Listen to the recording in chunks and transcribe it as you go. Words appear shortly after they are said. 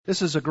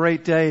This is a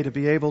great day to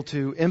be able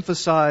to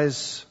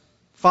emphasize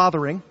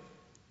fathering.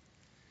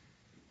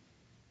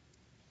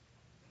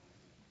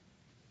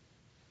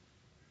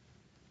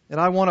 And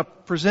I want to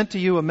present to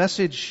you a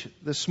message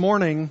this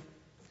morning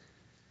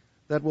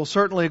that will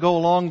certainly go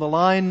along the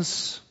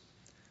lines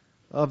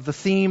of the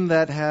theme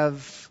that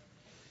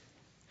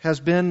has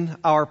been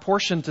our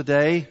portion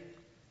today.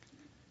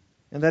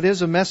 And that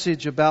is a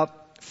message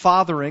about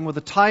fathering with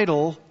the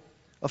title,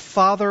 A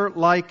Father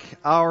Like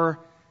Our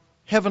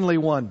Heavenly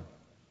One.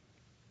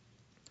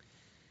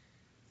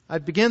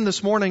 I'd begin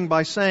this morning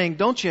by saying,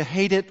 don't you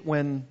hate it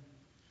when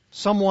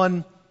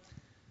someone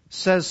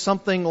says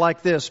something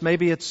like this?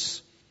 Maybe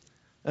it's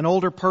an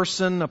older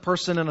person, a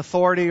person in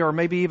authority, or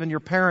maybe even your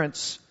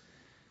parents.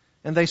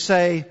 And they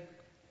say,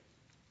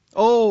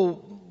 "Oh,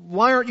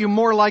 why aren't you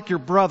more like your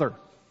brother?"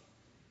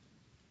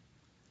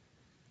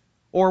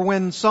 Or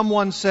when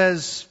someone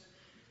says,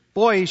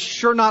 "Boy, he's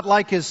sure not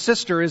like his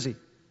sister, is he?"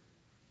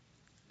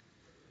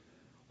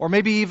 Or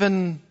maybe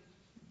even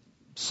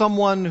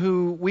someone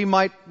who we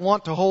might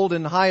want to hold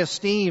in high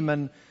esteem,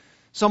 and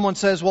someone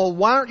says, "Well,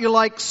 why aren't you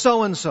like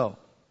so-and-so?"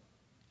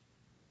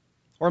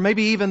 Or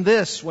maybe even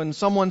this, when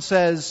someone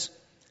says,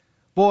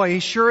 "Boy, he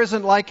sure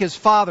isn't like his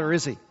father,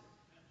 is he?"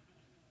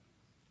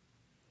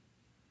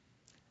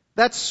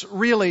 That's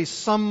really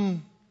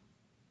some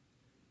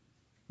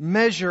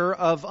measure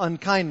of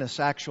unkindness,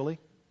 actually,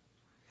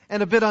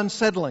 and a bit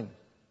unsettling,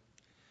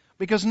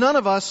 because none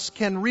of us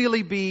can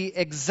really be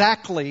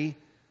exactly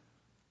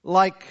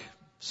like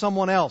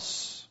someone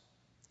else.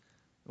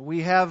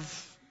 We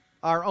have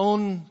our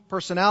own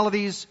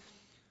personalities,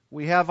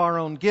 we have our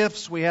own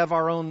gifts, we have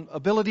our own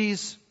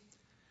abilities,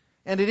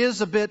 and it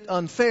is a bit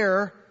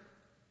unfair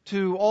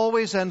to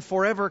always and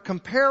forever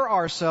compare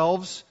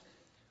ourselves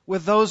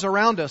with those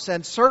around us,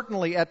 and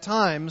certainly at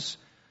times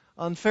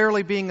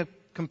unfairly being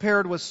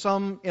compared with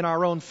some in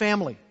our own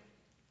family.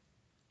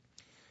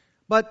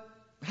 But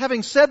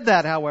having said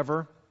that,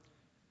 however,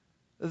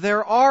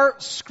 there are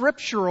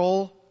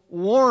scriptural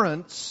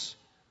warrants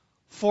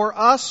for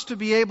us to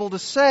be able to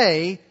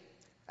say,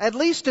 at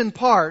least in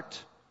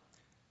part,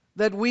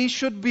 that we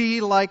should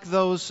be like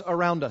those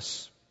around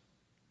us.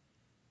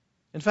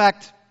 In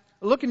fact,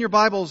 look in your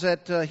Bibles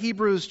at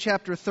Hebrews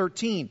chapter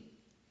 13.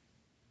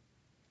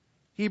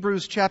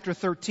 Hebrews chapter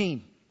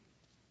 13.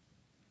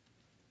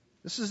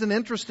 This is an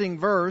interesting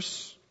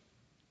verse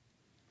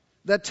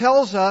that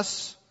tells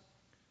us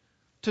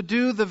to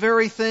do the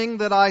very thing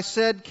that I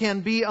said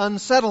can be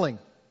unsettling.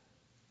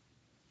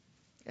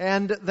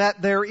 And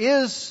that there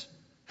is,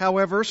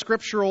 however,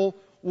 scriptural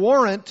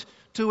warrant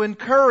to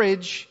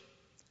encourage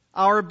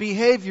our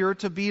behavior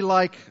to be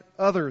like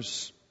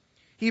others.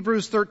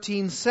 Hebrews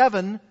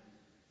 13:7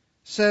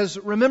 says,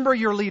 "Remember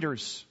your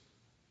leaders,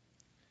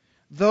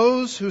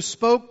 those who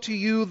spoke to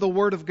you the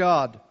word of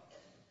God.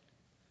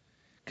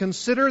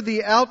 Consider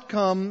the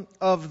outcome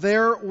of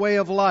their way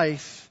of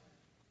life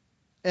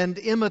and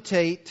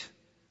imitate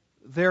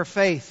their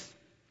faith."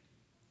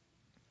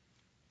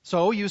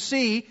 So you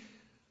see,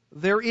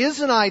 there is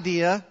an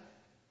idea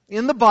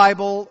in the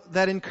Bible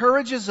that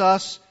encourages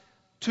us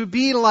to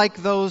be like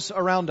those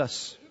around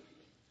us.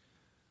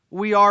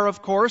 We are,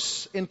 of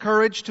course,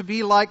 encouraged to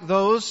be like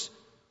those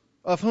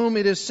of whom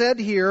it is said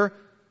here,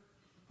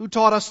 who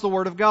taught us the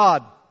Word of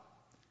God,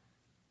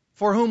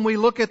 for whom we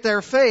look at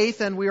their faith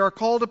and we are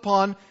called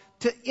upon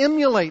to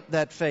emulate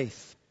that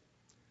faith,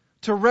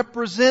 to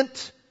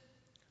represent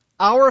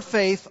our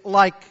faith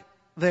like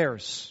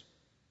theirs.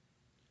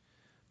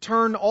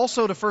 Turn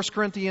also to 1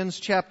 Corinthians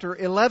chapter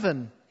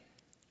 11,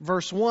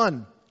 verse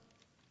 1.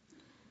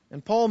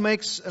 And Paul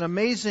makes an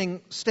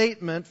amazing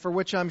statement for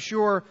which I'm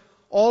sure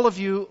all of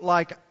you,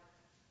 like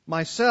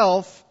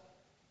myself,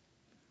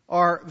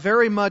 are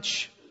very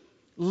much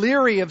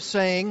leery of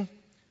saying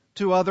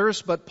to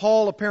others, but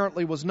Paul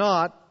apparently was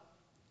not.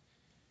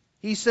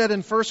 He said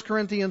in 1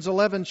 Corinthians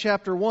 11,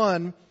 chapter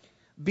 1,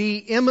 "Be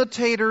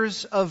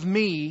imitators of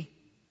me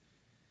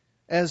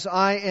as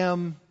I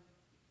am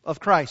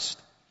of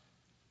Christ."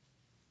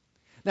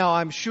 Now,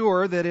 I'm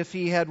sure that if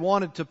he had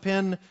wanted to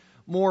pen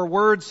more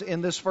words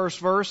in this first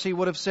verse, he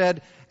would have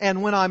said,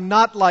 "And when I'm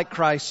not like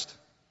Christ,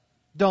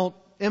 don't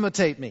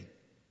imitate me."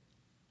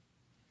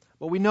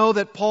 But we know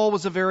that Paul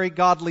was a very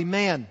godly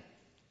man.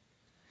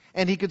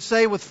 And he could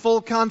say with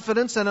full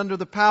confidence and under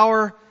the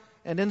power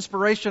and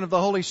inspiration of the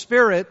Holy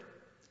Spirit,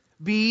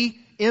 "Be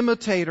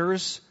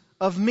imitators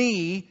of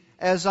me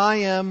as I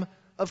am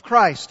of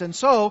Christ." And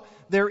so,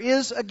 there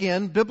is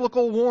again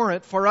biblical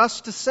warrant for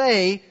us to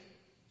say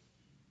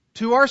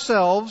to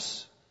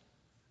ourselves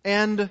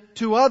and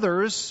to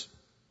others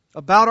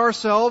about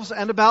ourselves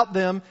and about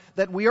them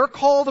that we are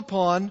called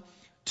upon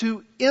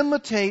to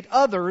imitate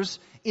others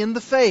in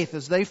the faith.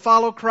 As they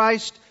follow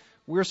Christ,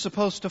 we're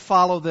supposed to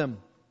follow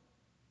them.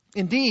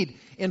 Indeed,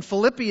 in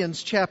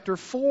Philippians chapter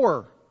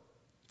 4,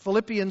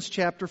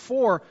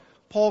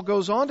 Paul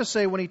goes on to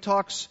say when he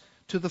talks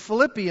to the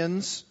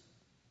Philippians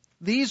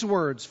these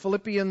words,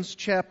 Philippians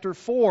chapter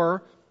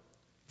 4,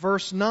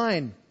 verse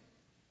 9.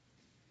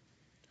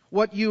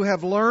 "What you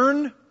have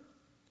learned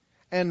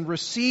and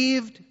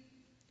received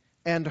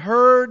and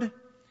heard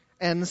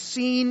and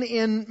seen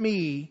in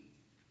me.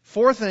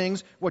 4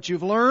 things: what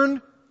you've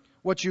learned,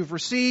 what you've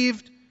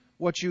received,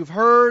 what you've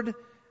heard,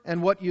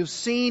 and what you've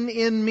seen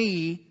in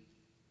me.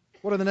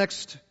 What are the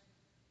next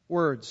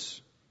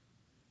words?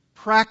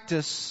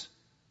 Practice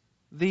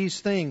these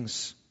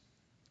things,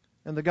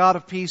 and the God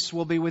of peace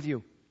will be with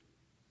you.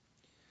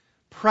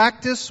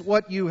 Practice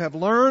what you have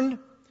learned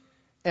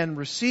and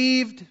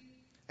received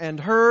and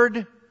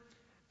heard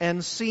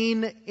and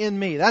seen in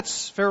me.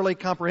 That's fairly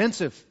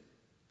comprehensive.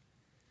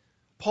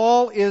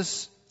 Paul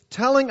is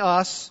telling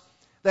us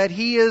that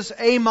he is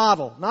a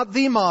model, not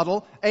the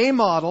model, a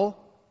model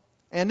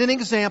and an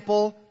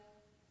example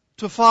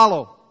to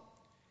follow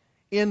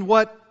in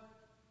what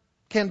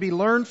can be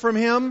learned from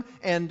him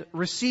and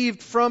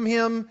received from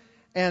him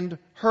and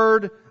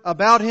heard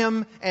about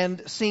him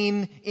and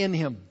seen in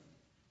him.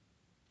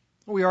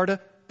 We are to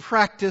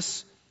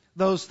practice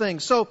those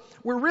things. So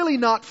we're really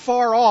not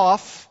far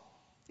off,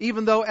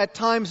 even though at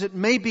times it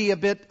may be a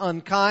bit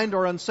unkind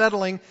or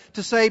unsettling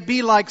to say,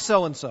 be like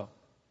so-and-so.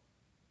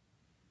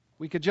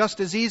 We could just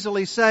as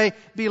easily say,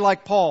 be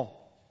like Paul.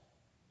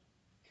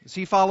 As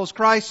he follows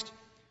Christ,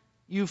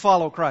 you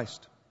follow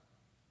Christ.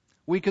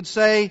 We could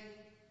say,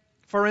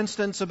 for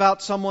instance,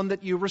 about someone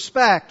that you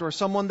respect or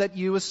someone that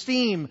you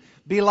esteem,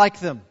 be like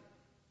them.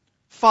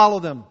 Follow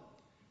them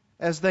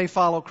as they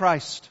follow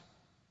Christ.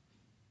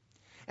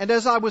 And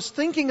as I was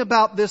thinking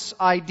about this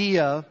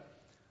idea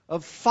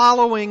of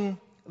following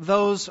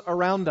those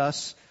around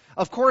us,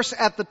 of course,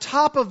 at the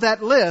top of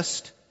that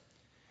list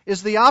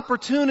is the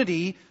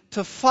opportunity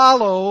to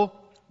follow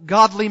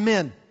godly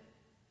men.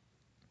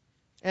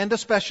 And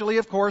especially,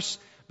 of course,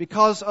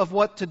 because of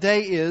what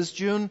today is,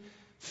 June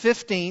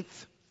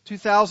 15th,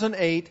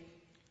 2008,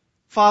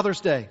 Father's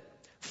Day.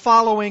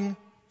 Following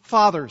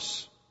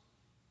fathers.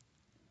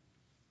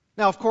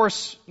 Now, of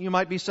course, you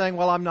might be saying,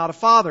 well, I'm not a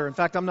father. In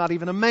fact, I'm not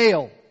even a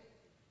male.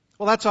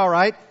 Well, that's all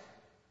right.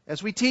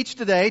 As we teach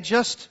today,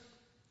 just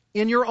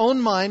in your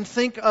own mind,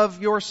 think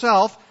of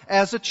yourself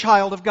as a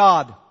child of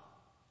God.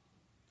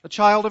 A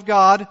child of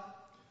God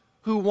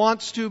who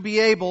wants to be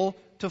able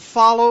to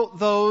follow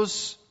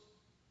those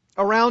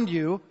around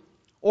you,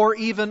 or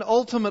even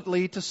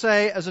ultimately to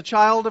say, as a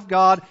child of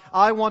God,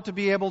 I want to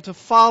be able to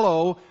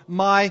follow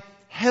my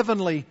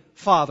heavenly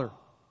Father.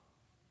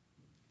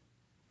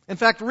 In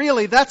fact,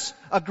 really, that's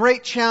a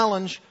great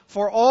challenge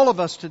for all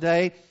of us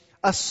today,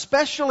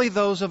 especially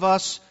those of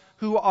us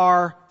who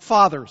are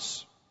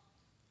fathers,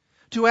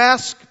 to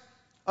ask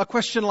a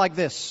question like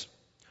this.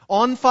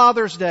 On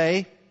Father's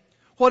Day,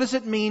 what does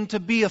it mean to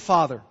be a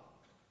father?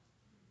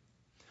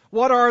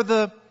 What are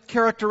the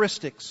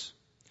characteristics?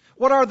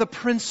 What are the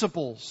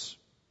principles?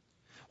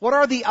 What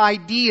are the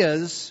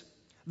ideas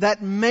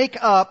that make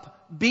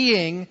up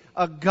being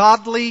a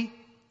godly,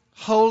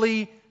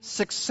 holy,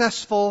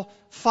 successful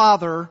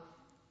father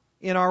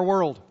in our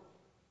world?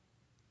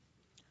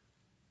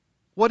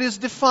 What is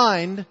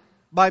defined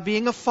by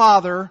being a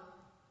father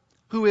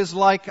who is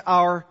like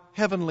our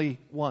heavenly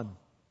one?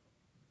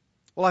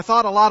 Well, I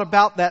thought a lot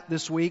about that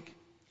this week,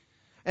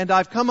 and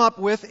I've come up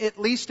with, at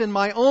least in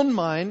my own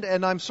mind,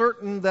 and I'm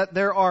certain that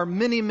there are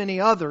many, many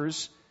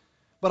others,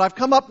 but I've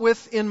come up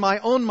with, in my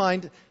own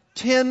mind,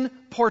 10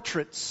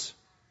 portraits.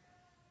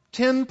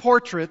 10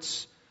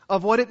 portraits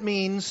of what it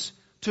means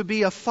to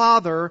be a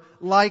father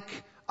like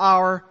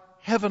our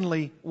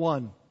heavenly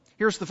one.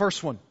 Here's the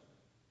first one.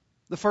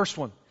 The first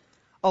one.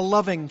 A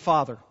loving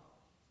father.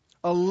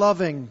 A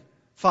loving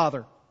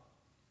father.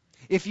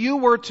 If you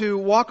were to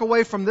walk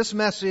away from this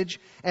message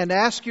and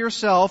ask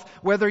yourself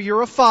whether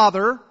you're a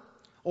father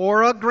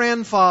or a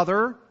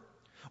grandfather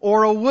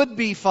or a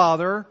would-be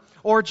father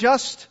or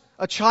just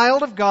a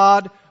child of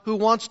God who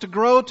wants to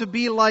grow to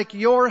be like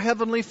your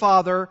heavenly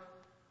Father,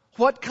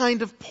 what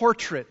kind of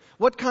portrait,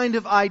 what kind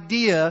of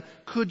idea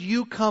could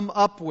you come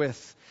up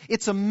with?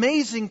 It's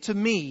amazing to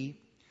me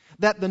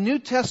that the New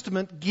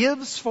Testament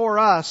gives for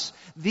us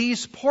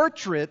these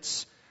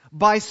portraits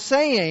by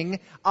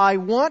saying, I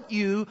want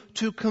you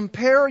to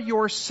compare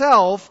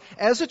yourself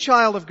as a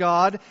child of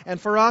God, and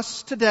for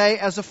us today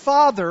as a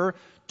father,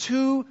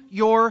 to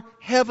your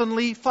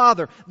heavenly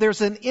Father.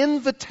 There's an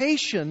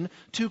invitation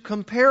to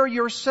compare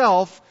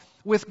yourself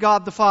with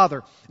God the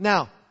Father.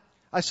 Now,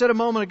 I said a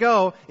moment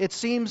ago, it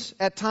seems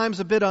at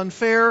times a bit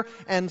unfair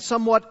and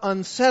somewhat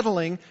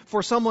unsettling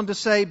for someone to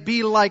say,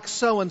 be like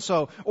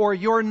so-and-so, or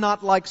you're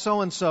not like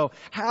so-and-so.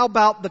 How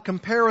about the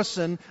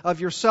comparison of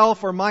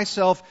yourself or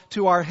myself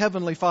to our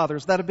heavenly Father?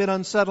 Is that a bit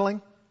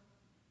unsettling?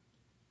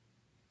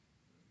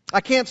 I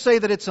can't say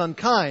that it's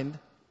unkind,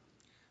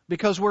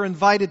 because we're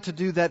invited to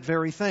do that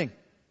very thing.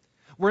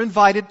 We're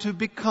invited to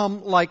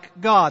become like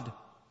God.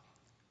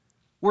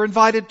 We're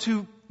invited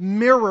to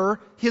mirror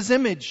His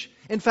image.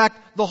 In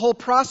fact, the whole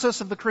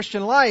process of the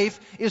Christian life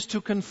is to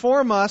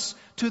conform us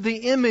to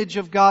the image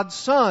of God's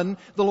Son,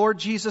 the Lord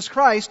Jesus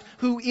Christ,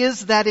 who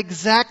is that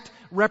exact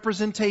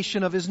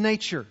representation of His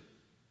nature.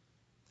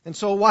 And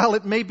so while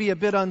it may be a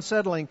bit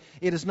unsettling,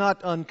 it is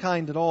not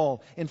unkind at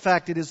all. In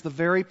fact, it is the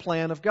very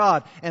plan of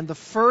God. And the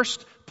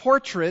first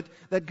portrait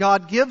that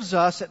God gives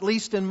us, at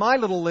least in my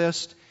little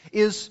list,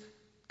 is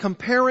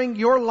comparing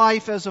your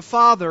life as a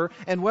father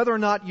and whether or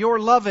not you're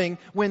loving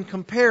when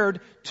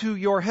compared to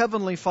your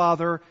heavenly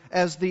Father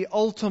as the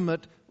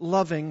ultimate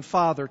loving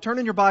Father. Turn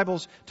in your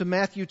Bibles to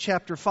Matthew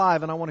chapter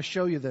 5, and I want to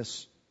show you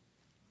this.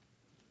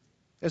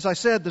 As I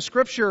said, the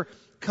Scripture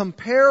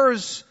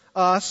compares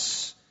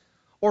us,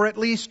 or at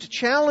least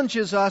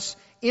challenges us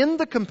in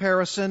the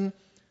comparison,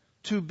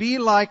 to be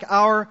like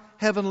our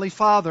heavenly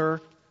Father,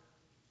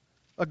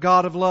 a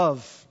God of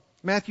love.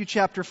 Matthew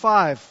chapter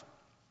 5.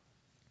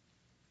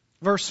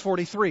 Verse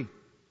 43.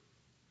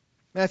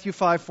 Matthew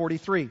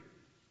 5:43.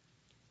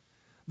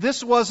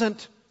 This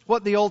wasn't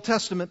what the Old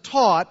Testament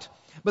taught,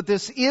 but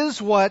this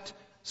is what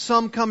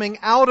some coming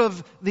out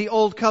of the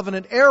Old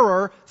Covenant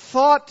era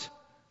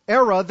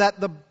that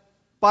the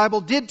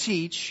Bible did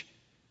teach.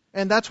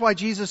 And that's why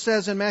Jesus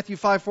says in Matthew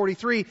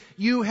 5:43,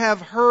 you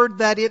have heard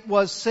that it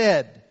was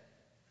said.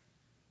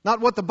 Not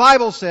what the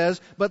Bible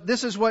says, but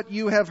this is what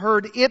you have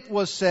heard it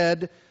was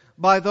said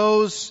by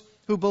those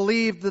who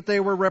believed that they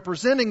were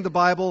representing the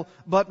Bible,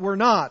 but were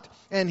not.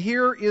 And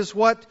here is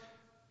what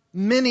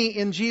many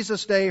in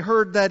Jesus' day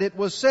heard that it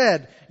was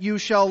said. You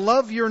shall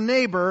love your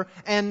neighbor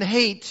and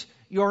hate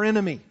your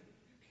enemy.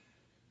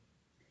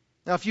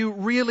 Now, if you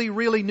really,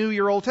 really knew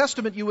your Old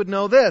Testament, you would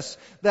know this,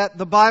 that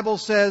the Bible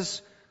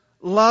says,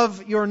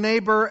 love your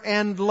neighbor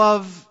and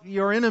love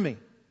your enemy.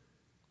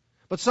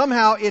 But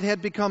somehow it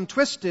had become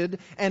twisted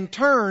and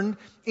turned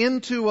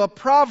into a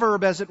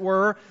proverb, as it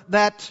were,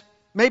 that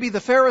maybe the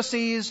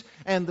Pharisees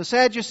and the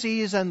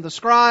Sadducees and the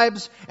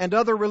scribes and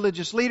other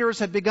religious leaders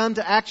had begun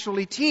to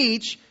actually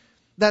teach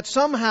that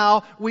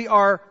somehow we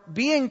are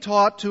being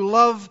taught to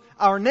love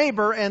our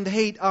neighbor and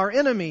hate our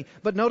enemy.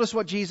 But notice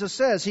what Jesus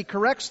says. He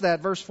corrects that,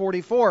 verse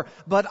 44.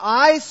 But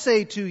I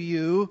say to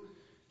you,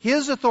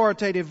 His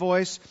authoritative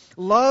voice,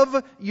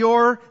 love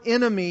your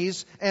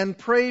enemies and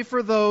pray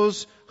for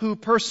those who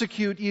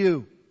persecute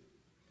you.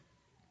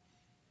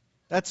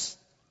 That's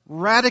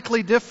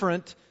radically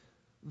different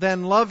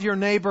than love your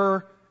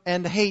neighbor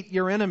and hate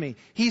your enemy.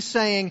 He's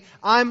saying,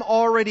 I'm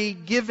already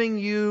giving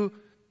you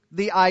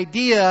the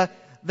idea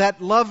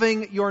that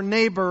loving your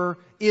neighbor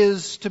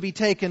is to be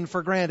taken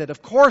for granted.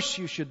 Of course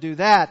you should do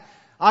that.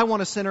 I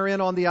want to center in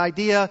on the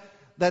idea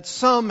that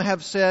some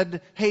have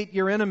said, hate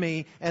your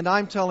enemy, and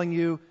I'm telling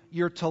you,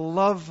 you're to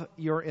love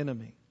your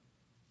enemy.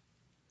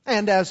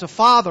 And as a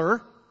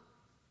father,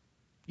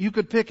 you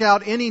could pick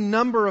out any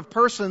number of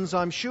persons,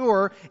 I'm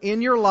sure,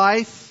 in your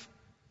life,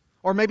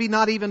 or maybe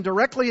not even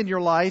directly in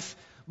your life,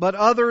 but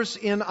others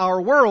in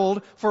our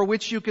world for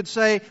which you could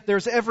say,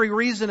 there's every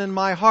reason in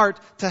my heart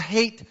to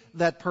hate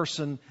that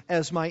person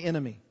as my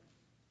enemy.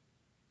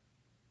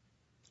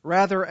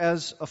 Rather,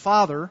 as a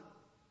father,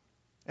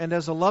 and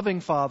as a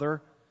loving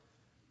father,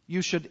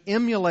 you should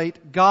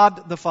emulate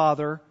God the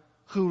Father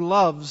who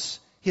loves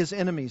His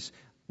enemies.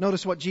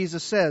 Notice what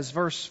Jesus says,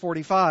 verse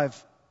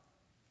 45.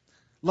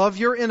 Love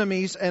your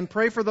enemies and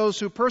pray for those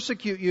who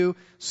persecute you,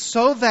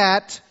 so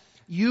that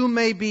you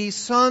may be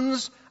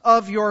sons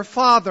of your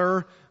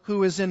Father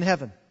who is in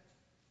heaven.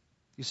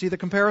 You see the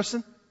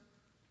comparison?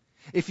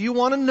 If you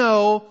want to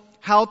know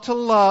how to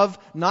love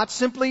not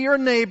simply your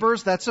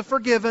neighbors, that's a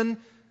forgiven.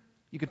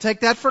 You can take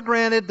that for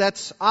granted.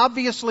 That's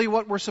obviously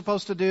what we're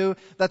supposed to do.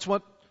 That's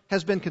what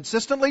has been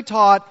consistently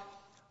taught.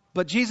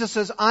 But Jesus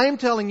says, I'm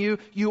telling you,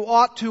 you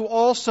ought to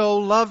also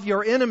love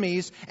your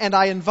enemies, and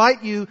I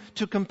invite you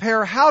to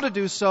compare how to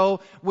do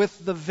so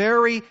with the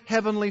very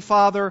Heavenly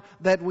Father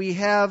that we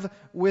have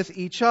with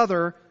each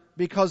other,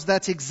 because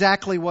that's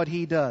exactly what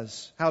He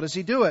does. How does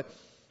He do it?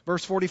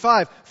 Verse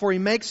 45, for He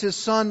makes His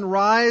sun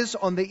rise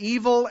on the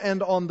evil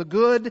and on the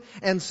good,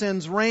 and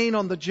sends rain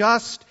on the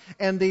just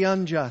and the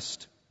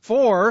unjust.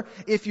 For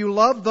if you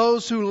love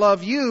those who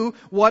love you,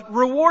 what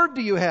reward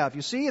do you have?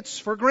 You see, it's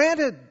for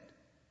granted.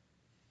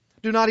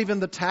 Do not even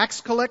the tax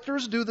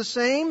collectors do the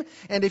same?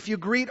 And if you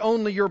greet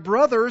only your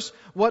brothers,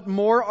 what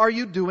more are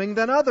you doing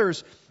than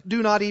others?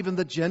 Do not even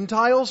the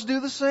Gentiles do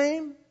the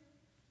same?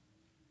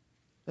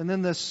 And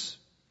then this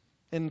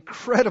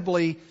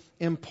incredibly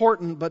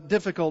important but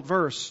difficult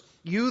verse.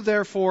 You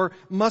therefore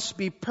must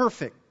be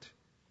perfect,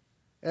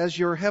 as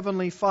your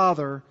heavenly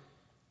Father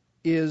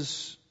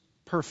is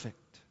perfect.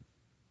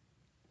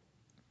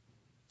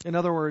 In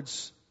other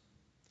words,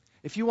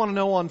 if you want to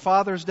know on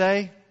Father's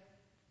Day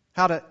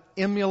how to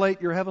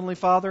emulate your Heavenly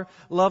Father,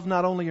 love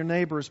not only your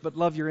neighbors, but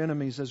love your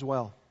enemies as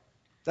well.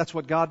 That's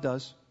what God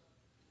does.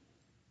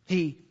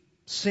 He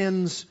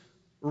sends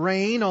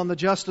rain on the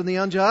just and the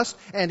unjust,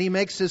 and He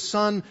makes His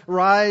sun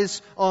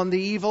rise on the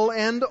evil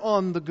and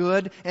on the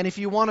good. And if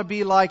you want to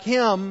be like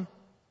Him,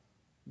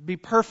 be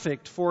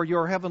perfect, for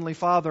your Heavenly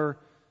Father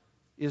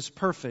is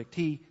perfect.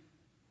 He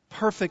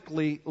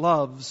perfectly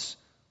loves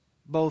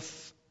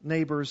both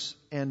neighbors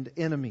and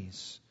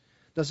enemies.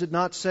 Does it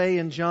not say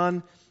in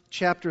John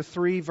chapter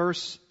 3,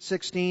 verse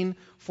 16,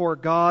 for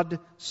God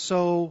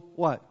so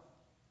what?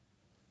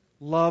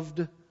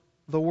 Loved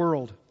the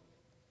world,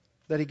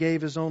 that He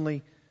gave His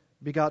only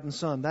begotten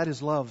Son. That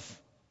is love.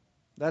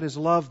 That is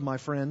love, my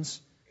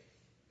friends.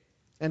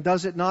 And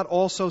does it not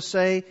also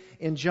say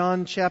in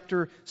John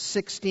chapter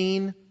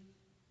 16,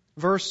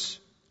 Verse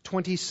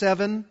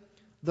 27,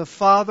 the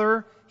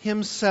Father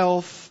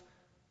Himself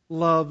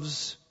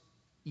loves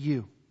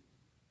you.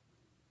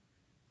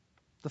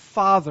 The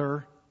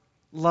Father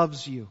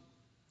loves you.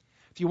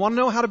 If you want to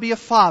know how to be a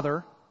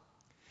father,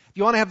 if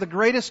you want to have the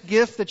greatest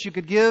gift that you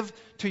could give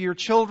to your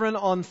children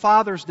on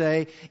Father's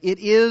Day, it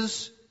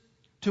is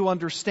to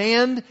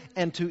understand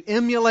and to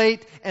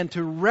emulate and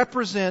to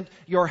represent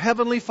your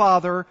Heavenly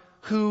Father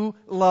who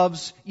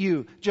loves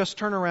you. Just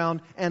turn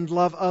around and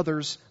love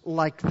others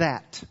like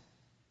that.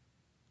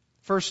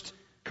 1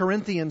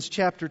 Corinthians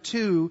chapter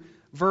 2,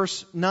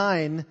 verse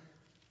 9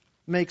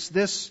 makes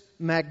this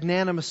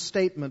magnanimous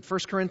statement. 1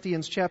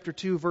 Corinthians chapter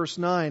 2, verse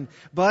 9.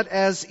 But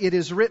as it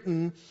is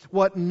written,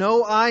 what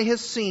no eye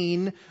has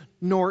seen,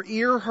 nor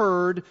ear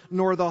heard,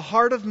 nor the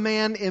heart of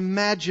man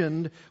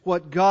imagined,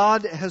 what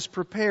God has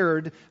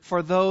prepared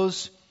for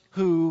those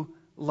who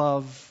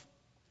love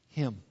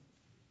Him.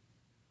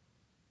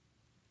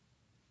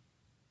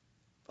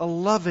 A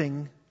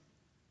loving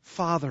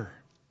Father.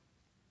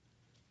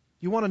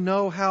 You want to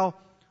know how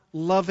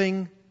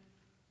loving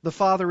the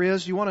Father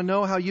is? You want to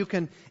know how you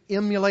can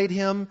emulate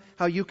Him?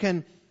 How you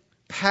can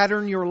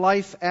pattern your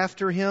life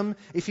after Him?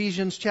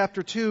 Ephesians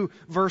chapter 2,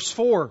 verse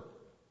 4.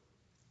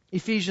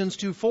 Ephesians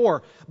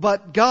 2:4.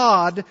 But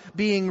God,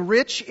 being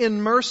rich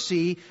in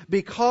mercy,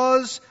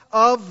 because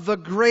of the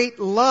great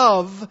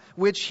love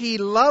which He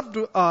loved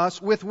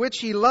us, with which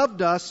He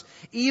loved us,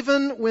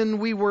 even when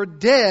we were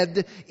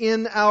dead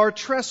in our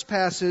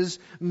trespasses,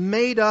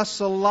 made us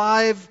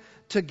alive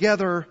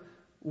together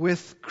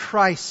with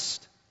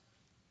Christ.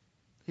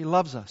 He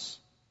loves us.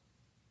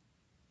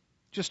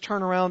 Just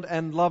turn around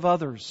and love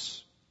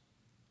others.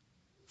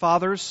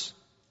 Fathers,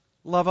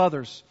 love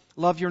others.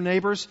 Love your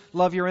neighbors,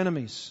 love your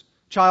enemies.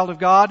 Child of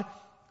God,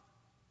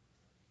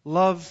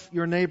 love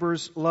your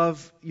neighbors,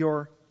 love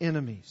your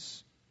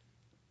enemies.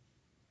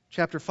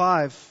 Chapter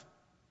 5,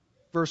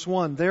 verse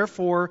 1.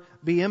 Therefore,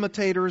 be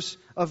imitators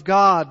of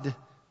God,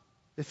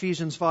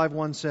 Ephesians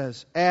 5:1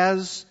 says,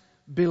 as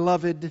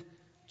beloved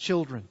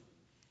children.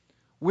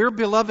 We're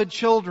beloved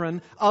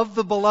children of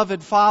the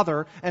beloved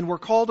Father, and we're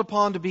called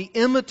upon to be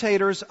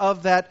imitators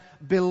of that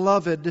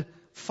beloved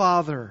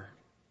Father.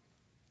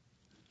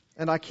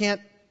 And I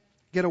can't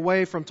get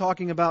away from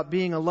talking about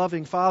being a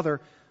loving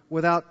Father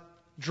without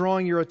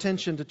drawing your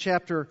attention to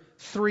chapter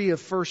 3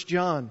 of 1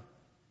 John.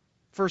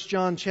 1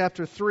 John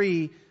chapter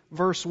 3,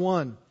 verse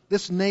 1.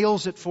 This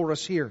nails it for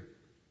us here.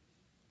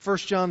 1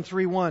 John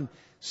 3:1.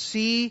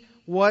 See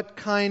what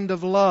kind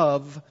of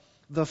love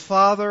the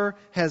Father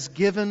has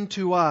given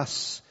to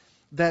us,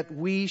 that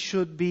we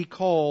should be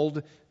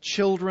called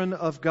children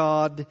of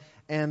God,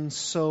 and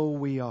so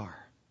we are.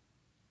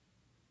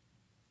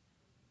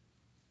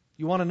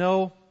 You want to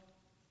know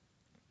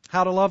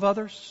how to love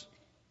others?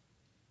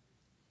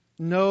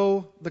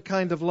 Know the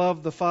kind of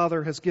love the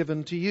Father has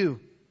given to you.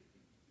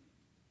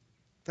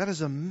 That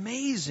is an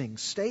amazing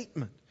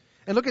statement.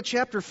 And look at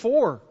chapter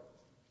 4,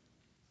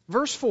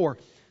 verse 4.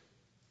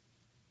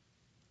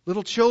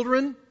 Little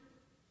children,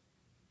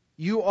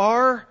 you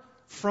are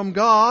from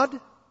God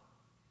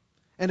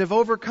and have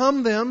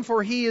overcome them,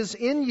 for He is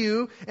in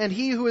you, and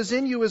He who is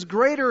in you is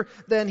greater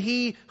than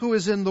he who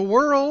is in the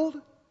world.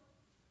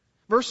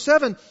 Verse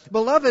 7,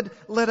 Beloved,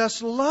 let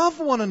us love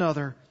one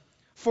another,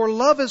 for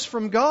love is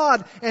from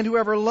God, and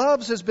whoever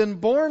loves has been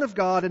born of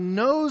God and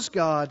knows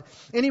God.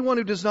 Anyone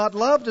who does not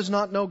love does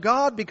not know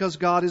God, because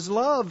God is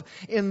love.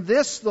 In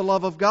this the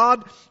love of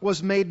God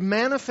was made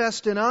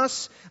manifest in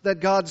us,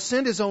 that God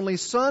sent His only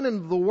Son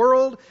into the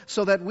world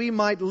so that we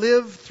might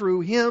live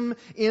through Him.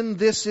 In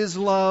this is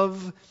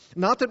love.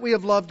 Not that we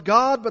have loved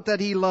God, but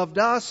that He loved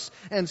us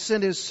and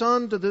sent His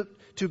Son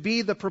to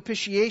be the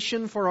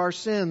propitiation for our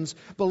sins.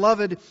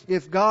 Beloved,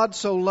 if God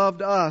so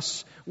loved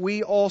us,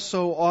 we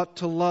also ought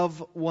to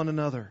love one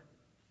another.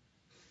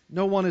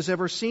 No one has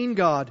ever seen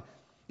God.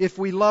 If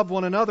we love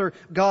one another,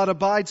 God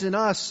abides in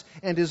us,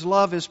 and His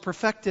love is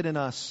perfected in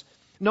us.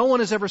 No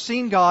one has ever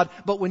seen God,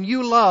 but when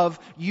you love,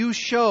 you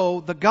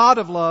show the God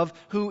of love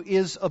who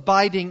is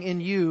abiding in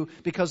you,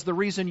 because the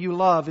reason you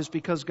love is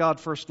because God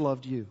first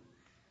loved you.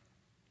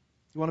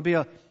 You want to be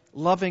a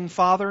loving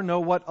father?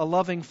 Know what a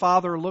loving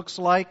father looks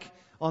like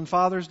on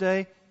Father's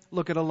Day?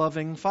 Look at a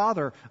loving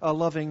Father, a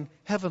loving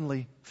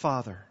Heavenly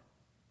Father.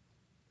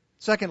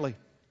 Secondly,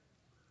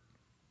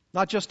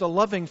 not just a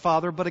loving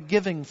Father, but a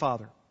giving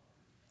Father.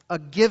 A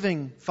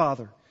giving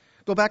Father.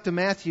 Go back to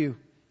Matthew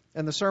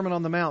and the Sermon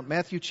on the Mount,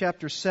 Matthew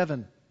chapter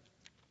 7.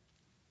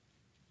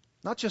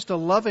 Not just a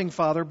loving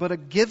Father, but a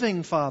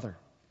giving Father.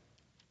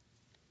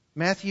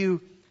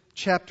 Matthew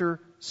chapter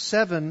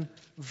 7,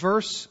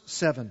 verse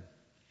 7.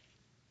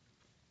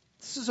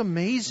 This is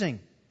amazing.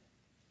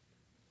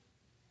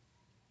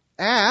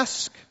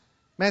 Ask,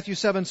 Matthew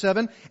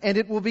 7:7, and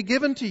it will be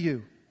given to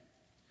you.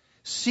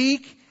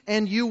 Seek,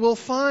 and you will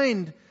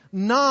find.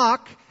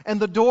 Knock,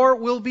 and the door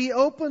will be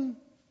open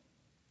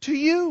to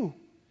you.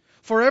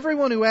 For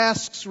everyone who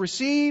asks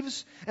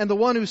receives, and the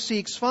one who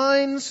seeks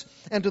finds,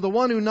 and to the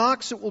one who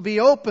knocks it will be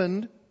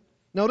opened.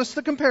 Notice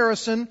the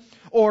comparison.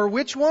 Or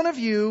which one of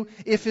you,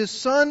 if his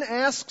son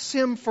asks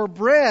him for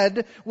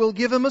bread, will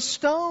give him a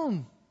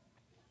stone?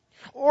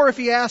 Or if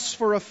he asks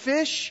for a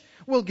fish,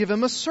 will give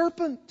him a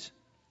serpent?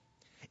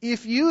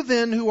 If you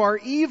then, who are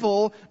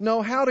evil,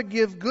 know how to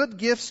give good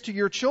gifts to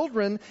your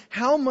children,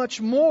 how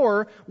much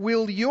more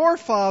will your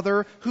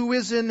Father who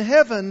is in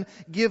heaven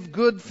give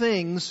good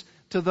things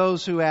to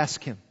those who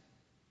ask Him?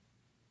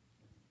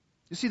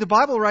 You see, the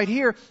Bible right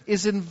here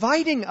is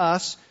inviting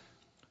us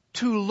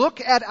to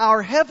look at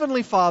our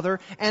Heavenly Father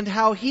and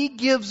how He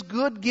gives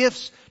good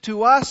gifts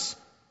to us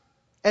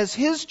as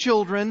His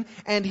children,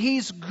 and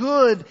He's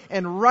good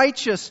and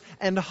righteous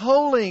and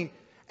holy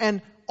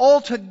and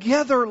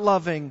altogether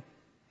loving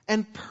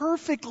and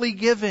perfectly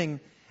giving.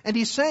 And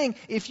He's saying,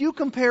 if you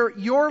compare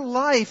your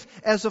life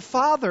as a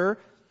father,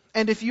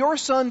 and if your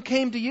son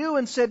came to you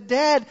and said,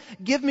 Dad,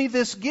 give me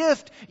this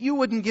gift, you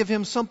wouldn't give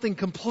him something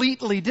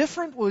completely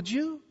different, would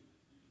you?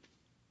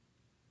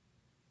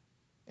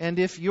 And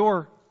if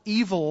you're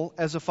evil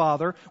as a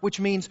father, which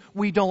means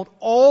we don't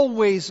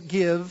always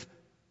give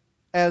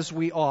as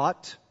we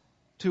ought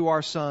to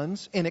our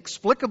sons,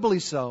 inexplicably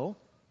so,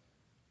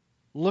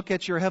 look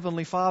at your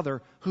Heavenly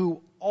Father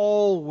who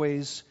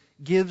always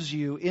gives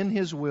you in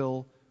His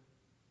will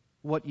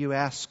what you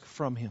ask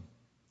from Him.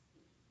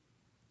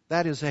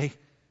 That is a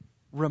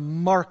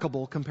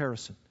remarkable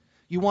comparison.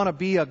 You want to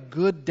be a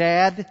good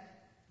dad?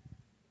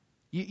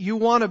 You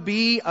want to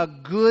be a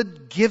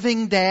good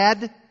giving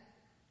dad?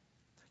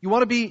 You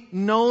want to be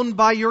known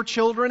by your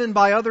children and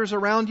by others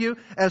around you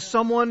as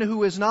someone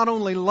who is not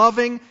only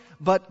loving,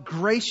 but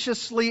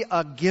graciously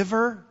a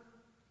giver?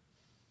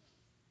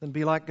 Then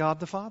be like God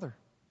the Father.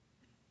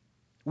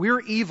 We're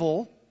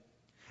evil,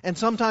 and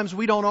sometimes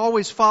we don't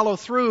always follow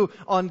through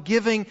on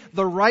giving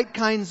the right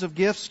kinds of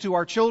gifts to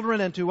our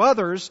children and to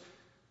others.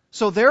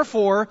 So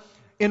therefore,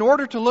 in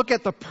order to look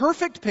at the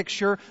perfect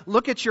picture,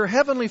 look at your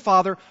Heavenly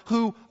Father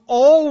who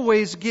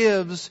always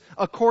gives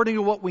according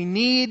to what we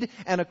need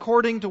and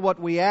according to what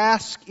we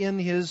ask in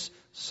His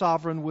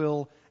sovereign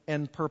will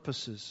and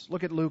purposes.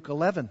 Look at Luke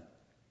 11.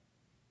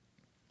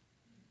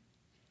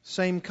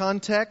 Same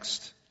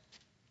context,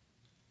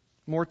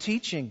 more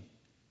teaching.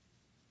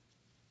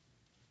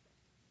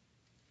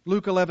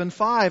 Luke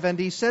 11:5, and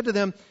He said to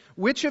them,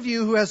 which of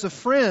you who has a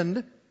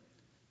friend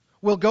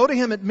will go to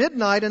him at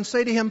midnight and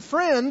say to him,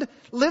 Friend,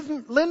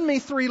 lend me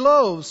 3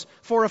 loaves,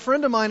 for a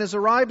friend of mine has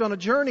arrived on a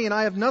journey and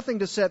I have nothing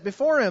to set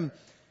before him.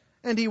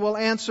 And he will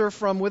answer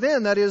from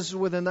within, that is,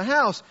 within the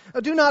house,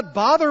 do not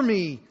bother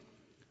me.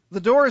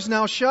 The door is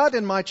now shut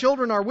and my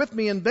children are with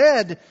me in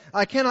bed.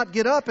 I cannot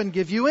get up and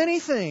give you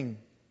anything.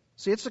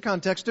 See, it's the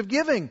context of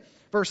giving.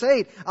 Verse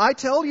 8, I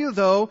tell you,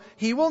 though,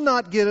 he will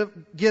not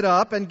get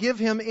up and give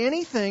him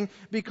anything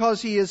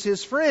because he is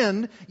his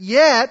friend,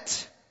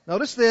 yet,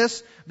 notice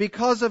this,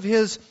 because of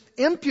his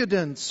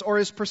impudence or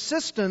his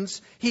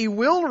persistence, he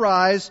will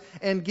rise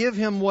and give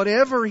him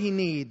whatever he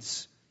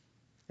needs.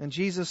 And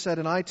Jesus said,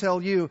 and I tell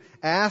you,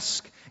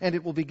 ask and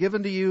it will be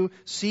given to you,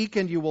 seek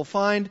and you will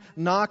find,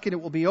 knock and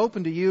it will be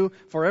opened to you.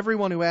 For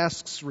everyone who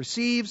asks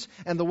receives,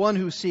 and the one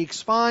who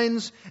seeks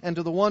finds, and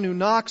to the one who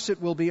knocks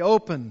it will be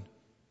open.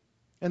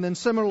 And then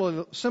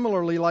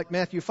similarly, like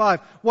Matthew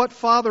 5, what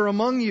father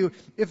among you,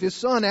 if his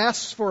son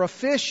asks for a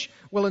fish,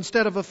 will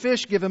instead of a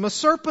fish give him a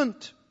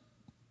serpent?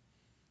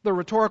 The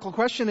rhetorical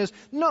question is,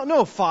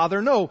 no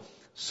father, no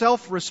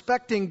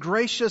self-respecting,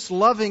 gracious,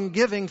 loving,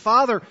 giving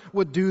father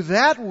would do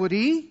that, would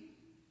he?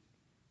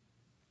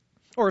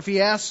 Or if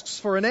he asks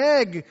for an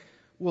egg,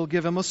 we'll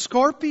give him a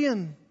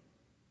scorpion.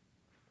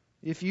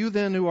 If you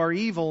then who are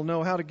evil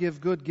know how to give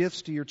good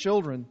gifts to your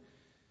children,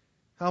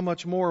 how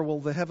much more will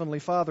the Heavenly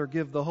Father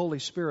give the Holy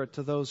Spirit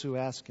to those who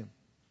ask Him?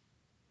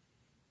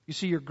 You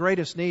see, your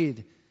greatest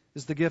need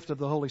is the gift of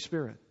the Holy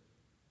Spirit.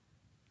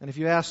 And if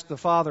you ask the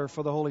Father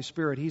for the Holy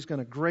Spirit, He's going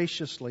to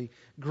graciously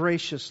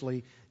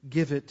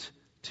give it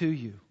to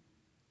you.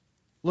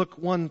 Look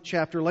one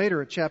chapter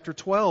later at chapter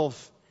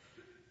 12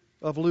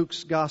 of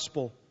Luke's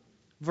Gospel,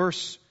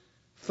 verse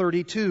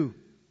 32.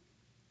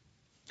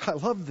 I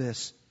love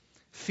this.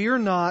 Fear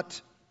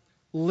not,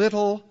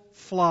 little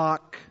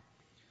flock,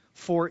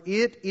 for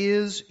it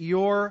is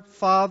your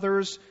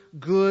Father's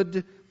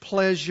good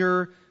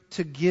pleasure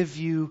to give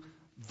you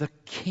the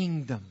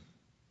kingdom.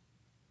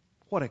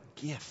 What a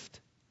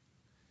gift.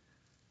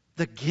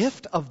 The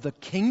gift of the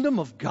kingdom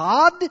of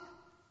God?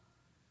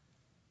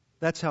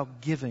 That's how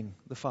giving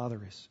the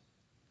Father is.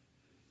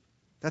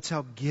 That's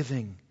how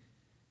giving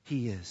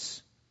He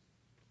is.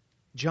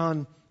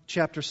 John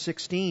chapter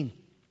 16.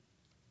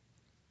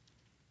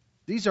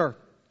 These are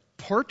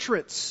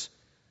portraits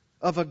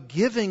of a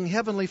giving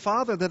Heavenly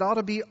Father that ought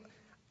to be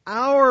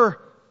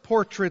our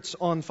portraits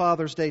on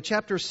Father's Day.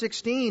 Chapter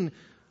 16,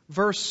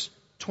 verse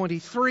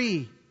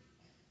 23.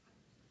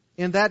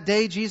 In that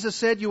day, Jesus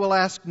said, you will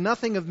ask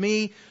nothing of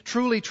me.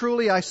 Truly,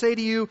 truly, I say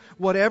to you,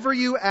 whatever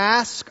you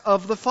ask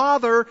of the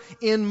Father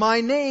in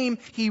my name,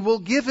 He will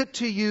give it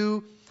to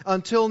you.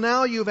 Until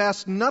now, you've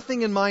asked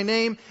nothing in my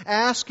name.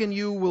 Ask and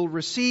you will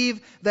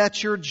receive,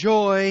 that your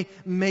joy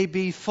may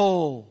be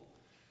full.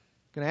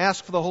 You're going to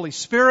ask for the Holy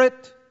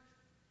Spirit.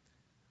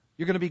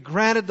 You're going to be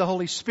granted the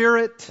Holy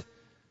Spirit.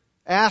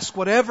 Ask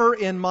whatever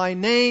in my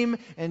name.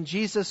 And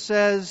Jesus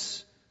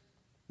says,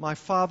 my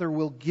Father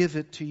will give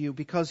it to you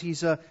because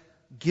He's a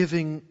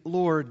giving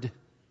Lord.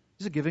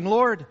 He's a giving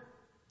Lord. Do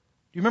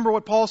you remember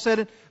what Paul said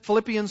in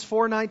Philippians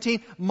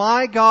 4:19?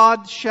 My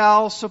God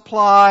shall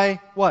supply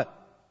what?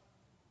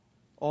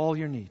 All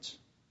your needs.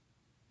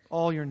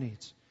 All your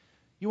needs.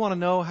 You want to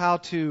know how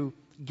to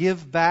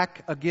give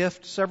back a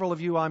gift? Several of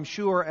you, I'm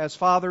sure, as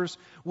fathers,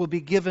 will be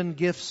given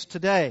gifts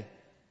today.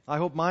 I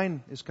hope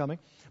mine is coming.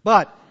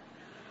 But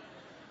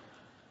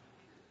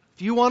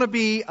if you want to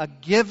be a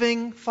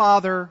giving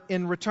father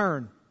in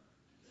return,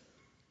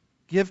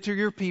 give to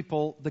your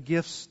people the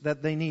gifts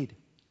that they need.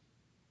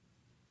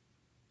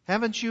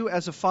 Haven't you,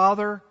 as a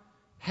father,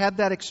 had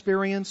that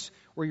experience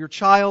where your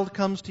child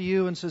comes to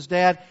you and says,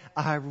 Dad,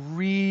 I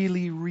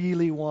really,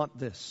 really want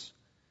this.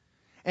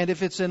 And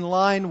if it's in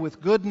line with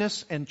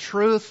goodness and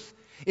truth,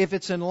 if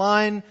it's in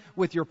line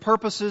with your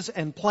purposes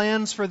and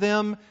plans for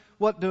them,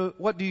 what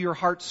do your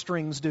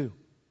heartstrings do?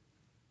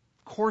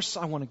 Of course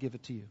I want to give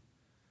it to you.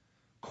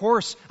 Of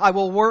course I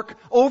will work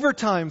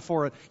overtime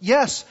for it.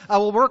 Yes, I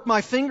will work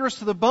my fingers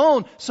to the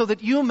bone so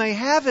that you may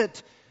have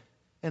it.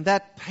 And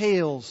that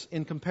pales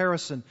in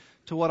comparison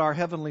to what our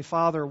Heavenly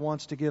Father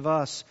wants to give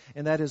us,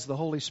 and that is the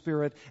Holy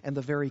Spirit and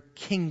the very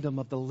kingdom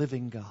of the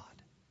living God.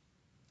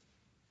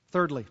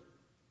 Thirdly,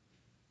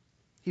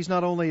 He's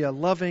not only a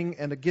loving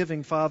and a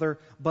giving Father,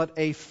 but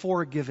a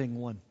forgiving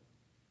one.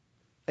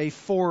 A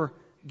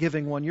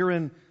forgiving one. You're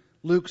in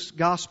Luke's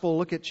Gospel.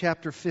 Look at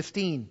chapter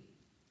 15.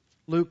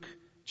 Luke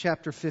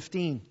chapter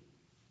 15.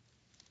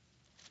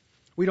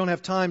 We don't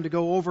have time to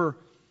go over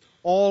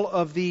all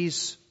of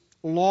these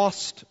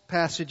lost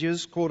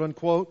passages, quote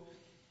unquote.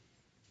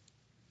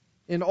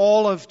 In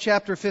all of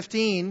chapter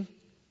 15,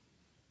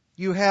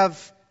 you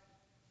have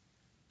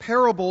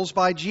parables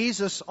by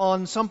Jesus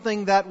on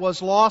something that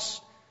was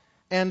lost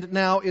and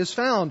now is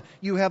found.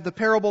 You have the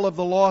parable of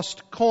the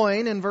lost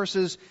coin in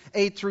verses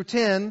 8 through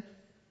 10.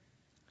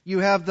 You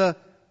have the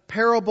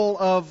parable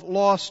of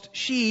lost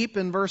sheep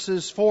in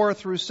verses 4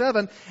 through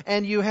 7.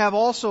 And you have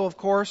also, of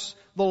course,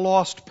 the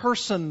lost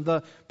person,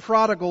 the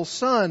prodigal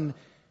son,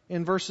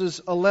 in verses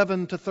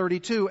 11 to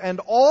 32. And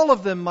all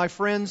of them, my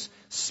friends,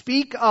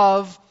 speak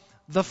of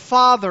the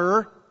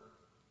Father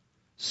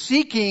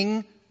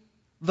seeking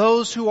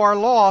those who are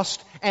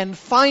lost and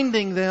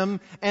finding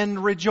them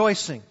and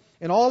rejoicing.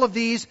 In all of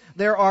these,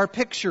 there are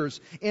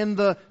pictures. In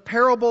the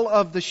parable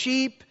of the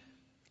sheep,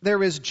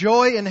 there is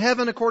joy in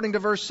heaven, according to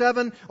verse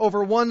 7,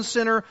 over one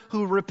sinner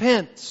who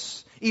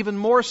repents, even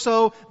more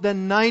so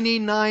than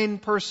 99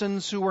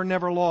 persons who were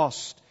never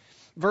lost.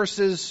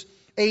 Verses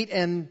 8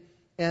 and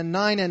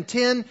 9 and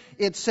 10,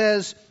 it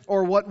says,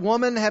 or what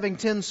woman having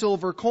 10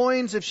 silver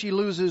coins, if she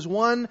loses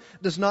one,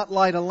 does not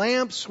light a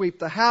lamp, sweep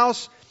the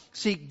house,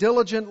 seek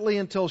diligently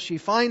until she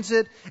finds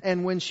it,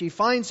 and when she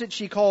finds it,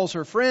 she calls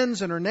her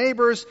friends and her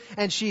neighbors,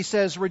 and she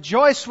says,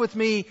 rejoice with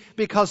me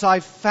because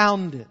I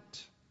found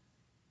it.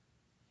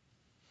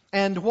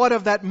 And what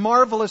of that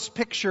marvelous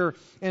picture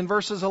in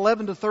verses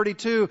 11 to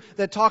 32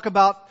 that talk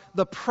about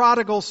the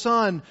prodigal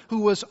son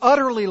who was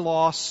utterly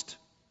lost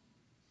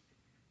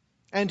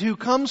and who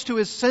comes to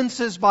his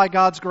senses by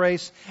God's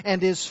grace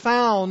and is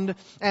found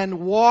and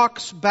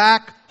walks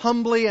back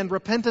humbly and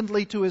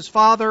repentantly to his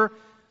father,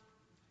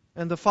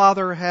 and the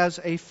Father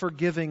has a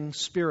forgiving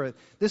spirit.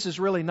 This is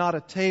really not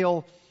a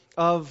tale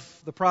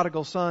of the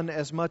prodigal son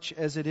as much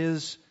as it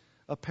is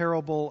a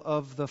parable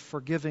of the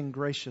forgiving,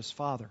 gracious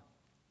Father.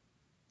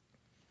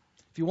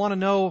 If you want to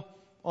know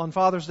on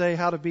Father's Day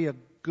how to be a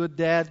good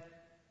dad,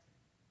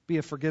 be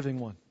a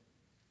forgiving one.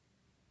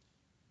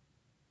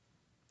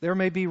 There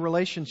may be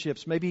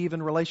relationships, maybe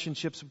even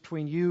relationships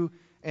between you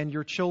and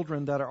your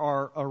children that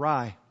are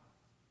awry,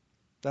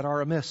 that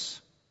are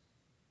amiss.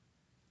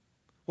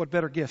 What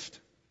better gift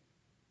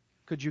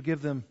could you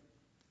give them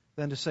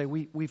than to say,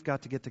 we've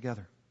got to get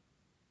together.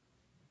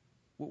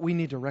 We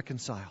need to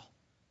reconcile.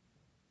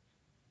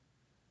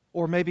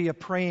 Or maybe a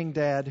praying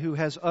dad who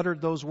has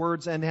uttered those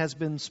words and has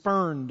been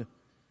spurned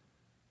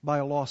by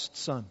a lost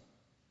son.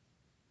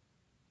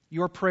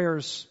 Your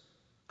prayers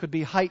could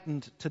be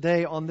heightened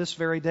today on this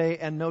very day,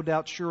 and no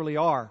doubt surely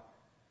are,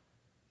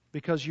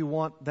 because you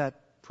want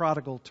that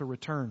prodigal to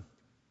return.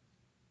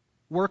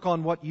 Work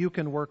on what you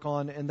can work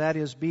on, and that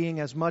is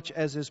being, as much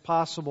as is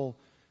possible,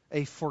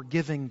 a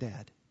forgiving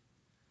dad.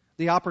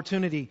 The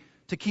opportunity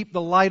to keep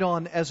the light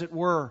on, as it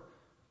were,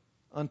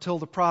 until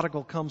the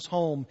prodigal comes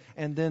home,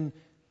 and then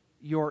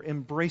your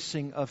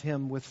embracing of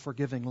him with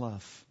forgiving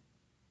love.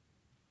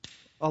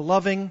 A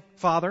loving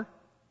father,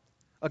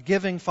 a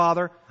giving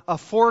father, a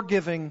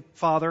forgiving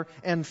father,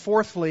 and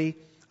fourthly,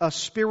 a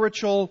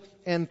spiritual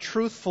and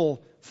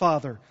truthful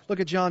father. Look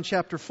at John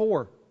chapter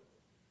 4.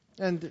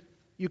 And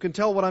you can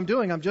tell what I'm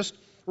doing. I'm just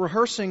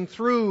rehearsing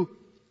through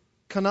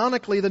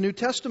canonically the New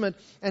Testament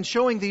and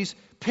showing these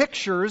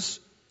pictures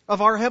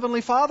of our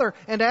Heavenly Father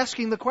and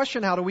asking the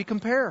question, how do we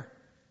compare?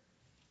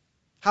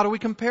 How do we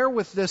compare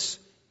with this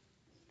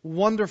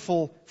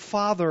wonderful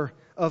Father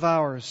of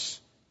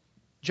ours?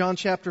 John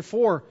chapter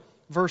 4,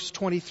 verse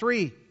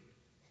 23.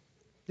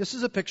 This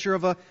is a picture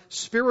of a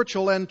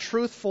spiritual and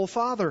truthful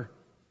Father.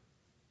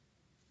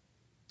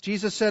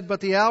 Jesus said, "But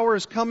the hour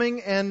is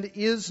coming and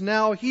is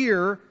now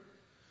here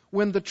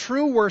when the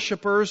true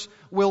worshipers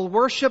will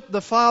worship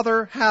the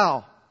Father,"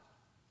 how?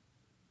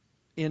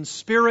 "In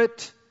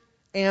spirit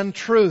and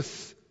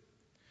truth.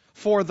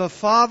 For the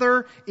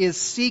Father is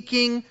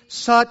seeking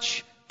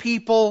such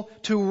people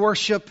to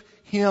worship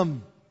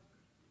Him."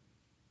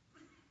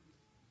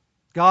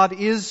 God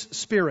is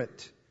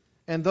spirit,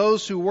 and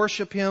those who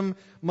worship Him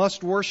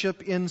must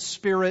worship in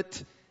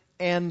spirit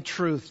and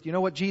truth. You know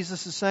what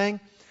Jesus is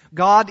saying?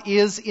 God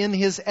is in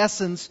His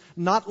essence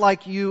not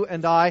like you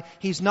and I.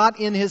 He's not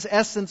in His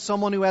essence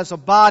someone who has a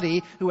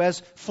body, who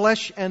has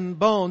flesh and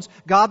bones.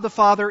 God the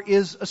Father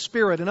is a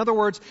spirit. In other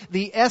words,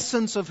 the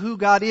essence of who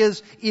God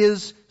is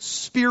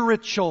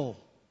spiritual.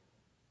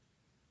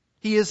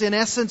 He is in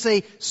essence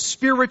a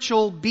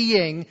spiritual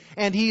being,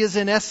 and He is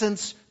in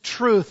essence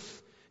truth.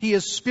 He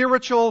is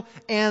spiritual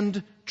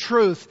and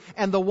truth.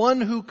 And the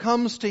one who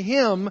comes to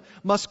Him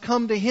must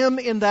come to Him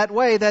in that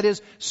way, that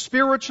is,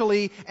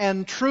 spiritually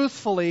and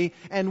truthfully.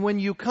 And when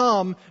you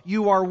come,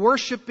 you are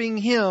worshiping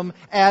Him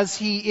as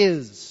He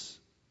is.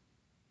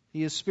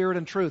 He is spirit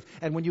and truth.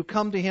 And when you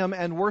come to Him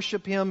and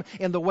worship Him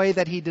in the way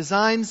that He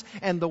designs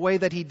and the way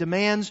that He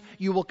demands,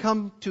 you will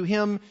come to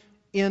Him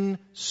in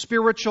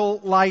spiritual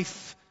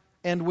life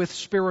and with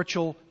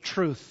spiritual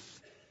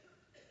truth.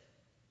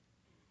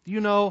 Do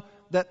you know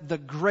that the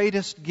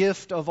greatest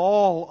gift of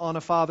all on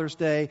a Father's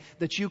Day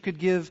that you could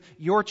give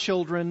your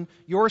children,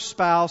 your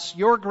spouse,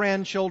 your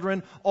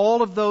grandchildren,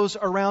 all of those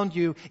around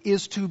you,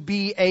 is to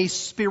be a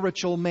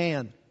spiritual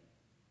man?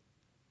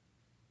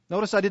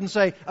 Notice I didn't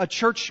say a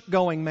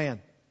church-going man.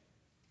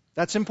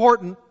 That's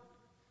important.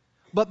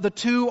 But the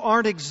two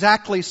aren't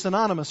exactly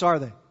synonymous, are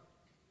they?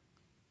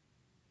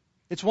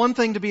 It's one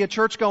thing to be a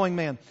church-going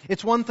man.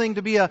 It's one thing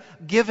to be a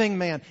giving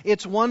man.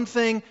 It's one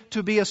thing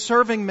to be a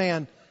serving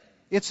man.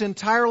 It's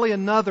entirely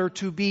another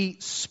to be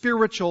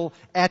spiritual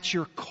at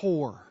your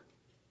core.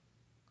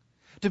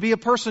 To be a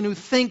person who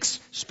thinks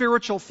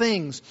spiritual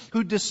things,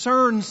 who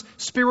discerns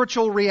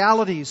spiritual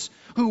realities,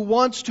 who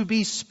wants to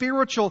be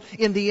spiritual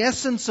in the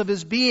essence of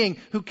his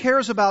being, who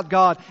cares about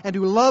God and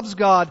who loves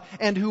God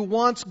and who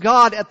wants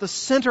God at the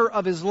center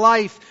of his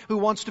life, who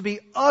wants to be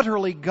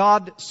utterly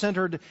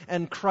God-centered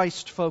and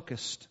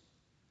Christ-focused,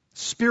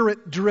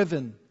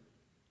 Spirit-driven,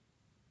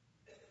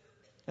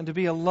 and to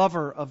be a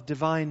lover of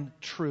divine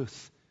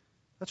truth.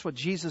 That's what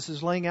Jesus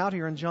is laying out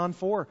here in John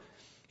 4.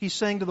 He's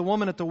saying to the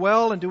woman at the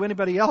well and to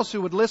anybody else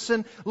who would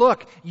listen,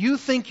 look, you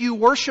think you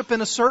worship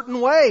in a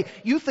certain way.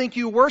 You think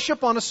you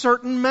worship on a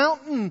certain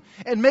mountain.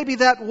 And maybe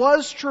that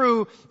was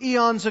true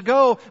eons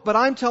ago, but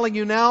I'm telling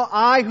you now,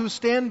 I who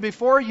stand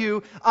before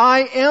you,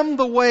 I am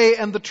the way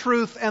and the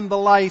truth and the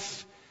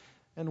life.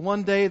 And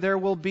one day there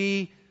will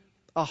be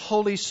a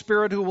Holy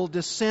Spirit who will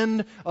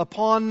descend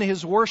upon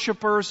His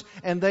worshipers,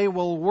 and they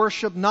will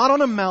worship not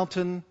on a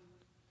mountain,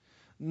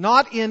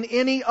 not in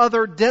any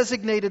other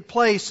designated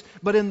place,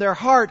 but in their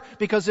heart,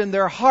 because in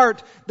their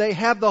heart they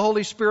have the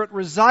Holy Spirit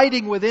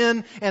residing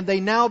within, and they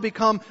now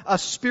become a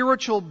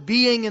spiritual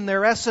being in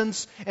their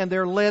essence, and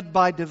they're led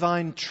by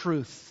divine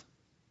truth.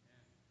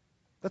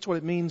 That's what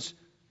it means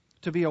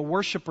to be a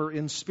worshiper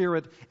in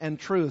spirit and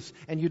truth.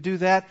 And you do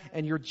that,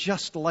 and you're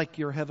just like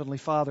your Heavenly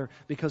Father,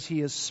 because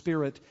He is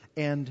spirit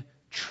and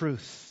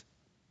truth.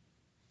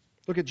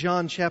 Look at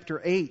John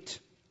chapter 8,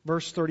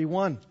 verse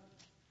 31.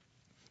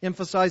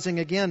 Emphasizing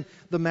again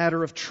the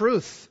matter of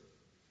truth.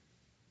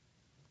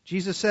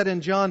 Jesus said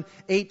in John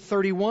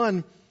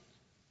 8:31,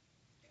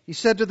 He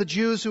said to the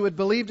Jews who had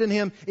believed in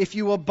Him, "If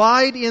you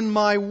abide in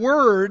my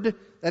word,"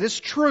 that is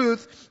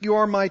truth, "you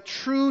are my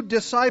true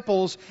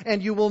disciples,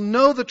 and you will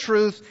know the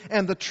truth,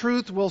 and the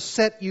truth will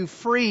set you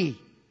free."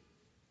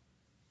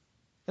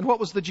 And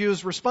what was the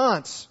Jews'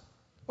 response?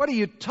 What are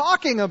you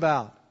talking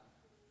about?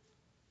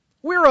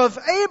 We're of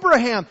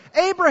Abraham.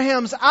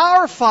 Abraham's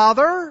our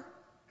father.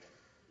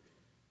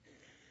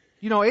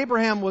 You know,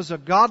 Abraham was a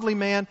godly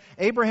man.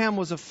 Abraham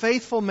was a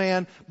faithful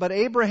man. But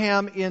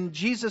Abraham, in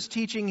Jesus'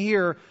 teaching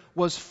here,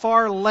 was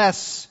far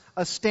less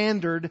a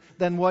standard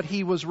than what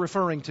he was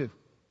referring to.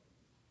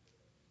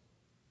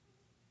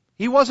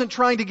 He wasn't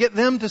trying to get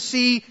them to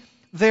see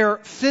their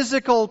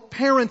physical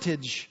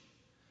parentage.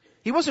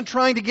 He wasn't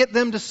trying to get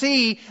them to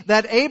see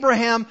that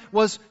Abraham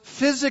was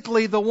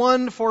physically the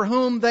one for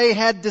whom they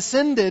had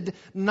descended.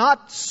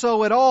 Not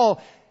so at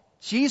all.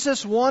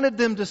 Jesus wanted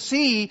them to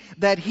see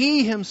that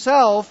He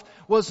Himself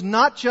was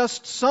not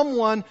just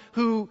someone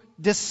who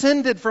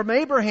descended from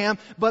Abraham,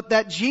 but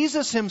that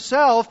Jesus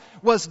Himself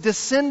was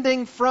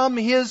descending from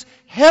His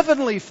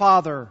Heavenly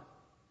Father.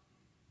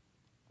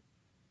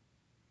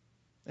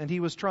 And He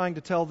was trying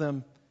to tell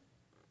them,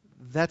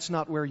 that's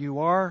not where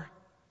you are,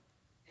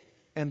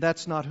 and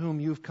that's not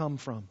whom you've come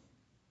from.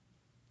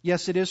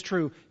 Yes, it is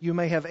true, you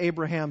may have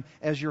Abraham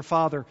as your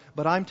father,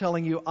 but I'm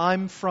telling you,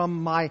 I'm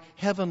from my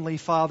Heavenly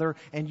Father,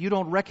 and you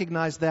don't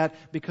recognize that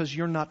because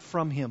you're not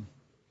from Him.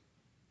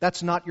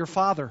 That's not your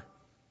father.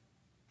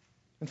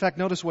 In fact,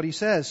 notice what He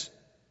says.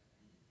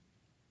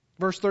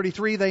 Verse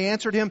 33, they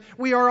answered him,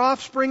 "We are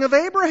offspring of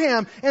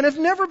Abraham and have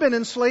never been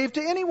enslaved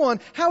to anyone.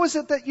 How is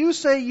it that you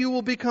say you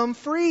will become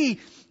free?"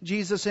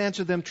 Jesus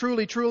answered them,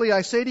 "Truly, truly,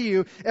 I say to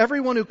you,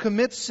 everyone who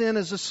commits sin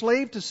is a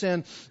slave to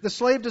sin. The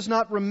slave does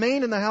not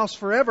remain in the house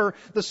forever.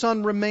 The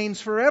Son remains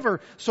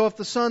forever. So if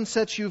the Son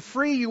sets you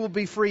free, you will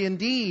be free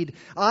indeed.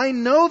 I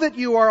know that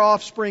you are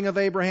offspring of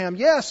Abraham.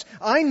 Yes,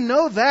 I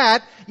know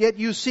that, yet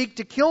you seek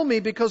to kill me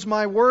because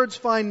my words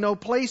find no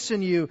place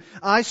in you.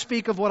 I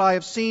speak of what I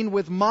have seen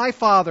with my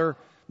Father,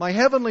 my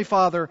heavenly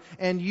Father,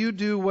 and you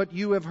do what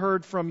you have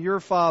heard from your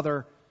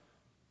father."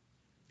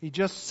 He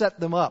just set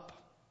them up.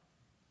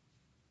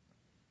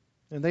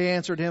 And they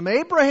answered him,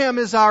 "Abraham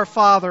is our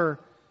father."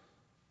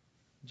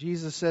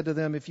 Jesus said to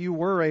them, "If you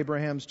were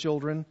Abraham's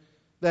children,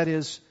 that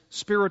is,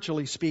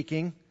 spiritually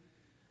speaking,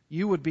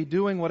 you would be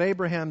doing what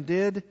Abraham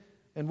did."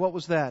 And what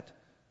was that?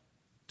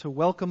 To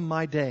welcome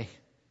my day.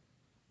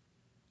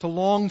 To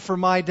long for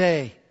my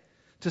day.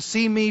 To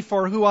see me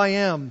for who I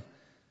am.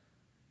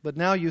 But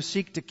now you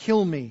seek to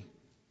kill me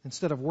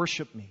instead of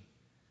worship me.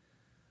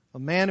 A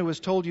man who has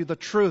told you the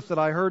truth that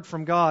I heard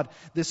from God.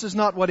 This is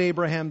not what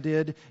Abraham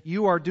did.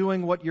 You are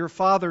doing what your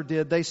father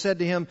did. They said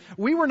to him,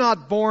 "We were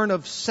not born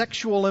of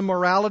sexual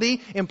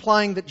immorality,"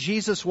 implying that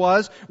Jesus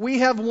was. "We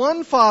have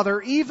one Father,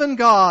 even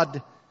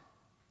God."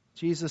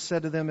 Jesus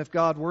said to them, "If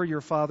God were your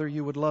Father,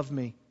 you would love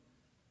me.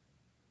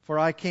 For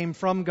I came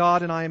from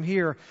God and I am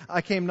here.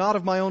 I came not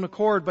of my own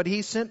accord, but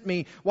He sent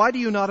me. Why do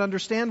you not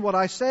understand what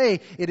I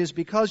say? It is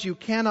because you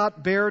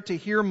cannot bear to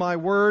hear my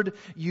word.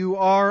 You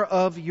are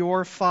of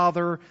your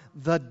father,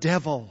 the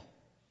devil.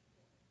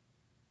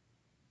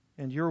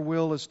 And your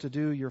will is to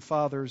do your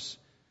father's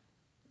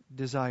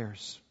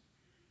desires."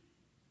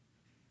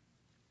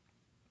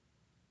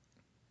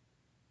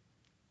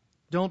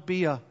 Don't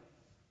be a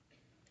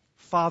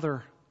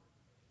father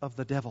of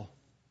the devil.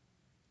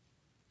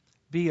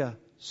 Be a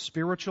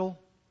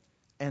spiritual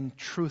and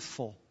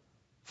truthful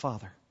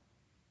father,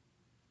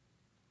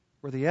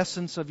 where the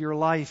essence of your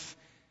life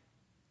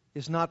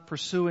is not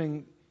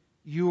pursuing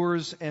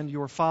yours and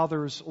your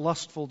father's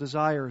lustful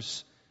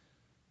desires,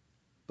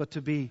 but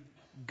to be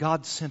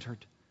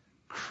God-centered,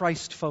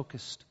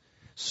 Christ-focused,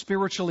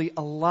 spiritually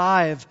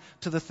alive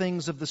to the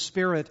things of the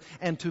Spirit,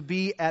 and to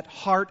be at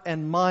heart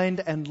and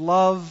mind and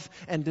love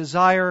and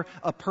desire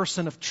a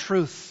person of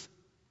truth.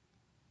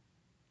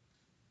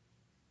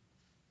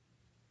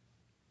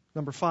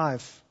 Number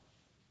 5,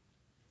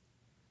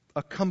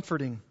 a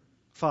comforting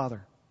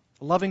father.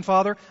 A loving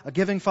father, a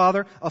giving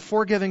father, a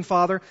forgiving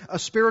father, a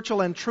spiritual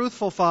and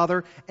truthful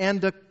father,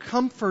 and a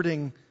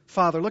comforting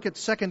father. Look at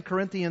 2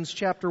 Corinthians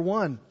chapter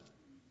 1.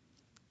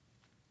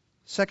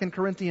 2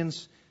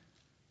 Corinthians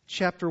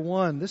chapter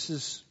 1. This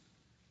is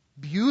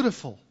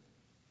beautiful.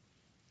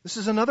 This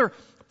is another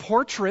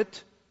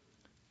portrait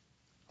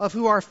of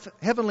who our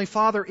Heavenly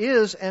Father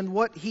is and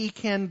what He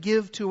can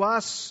give to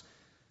us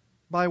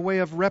by way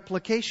of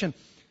replication.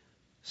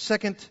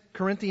 2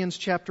 Corinthians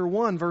chapter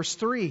 1, verse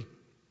 3.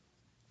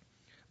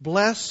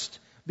 "Blessed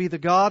be the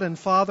God and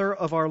Father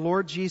of our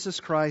Lord Jesus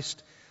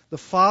Christ, the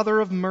Father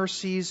of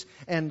mercies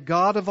and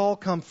God of all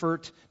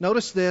comfort."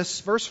 Notice this,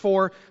 verse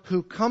 4,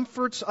 "who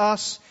comforts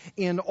us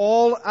in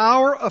all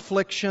our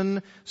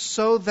affliction,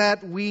 so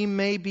that we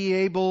may be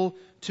able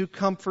to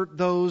comfort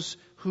those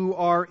who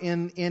are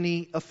in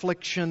any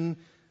affliction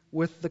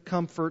with the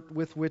comfort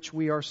with which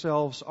we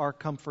ourselves are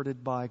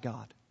comforted by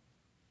God."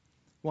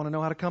 You want to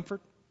know how to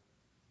comfort?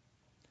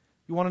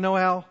 You want to know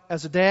how,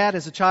 as a dad,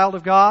 as a child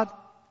of God,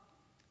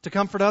 to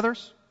comfort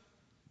others?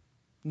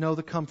 Know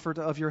the comfort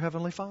of your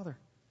Heavenly Father.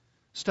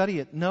 Study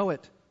it, know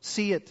it,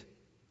 see it,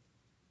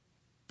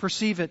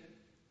 perceive it.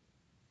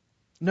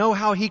 Know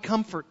how He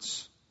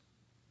comforts.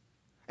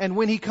 And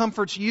when He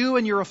comforts you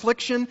in your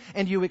affliction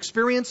and you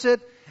experience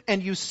it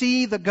and you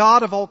see the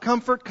God of all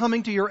comfort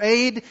coming to your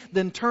aid,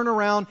 then turn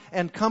around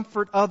and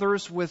comfort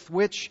others with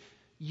which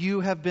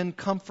you have been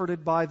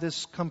comforted by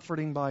this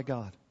comforting by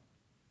God.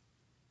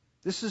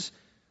 This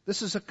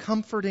is a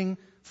comforting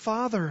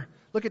Father.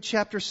 Look at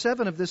chapter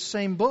 7 of this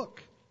same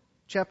book.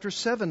 Chapter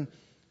 7,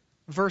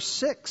 verse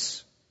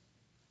 6.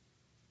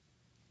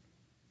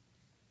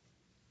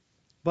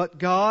 "But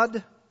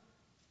God,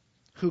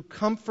 who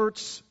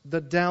comforts the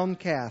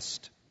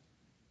downcast,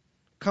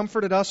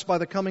 comforted us by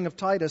the coming of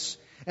Titus,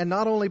 and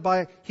not only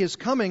by his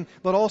coming,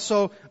 but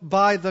also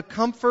by the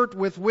comfort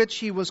with which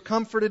he was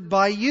comforted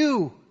by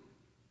you."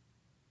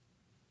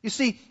 You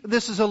see,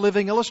 this is a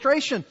living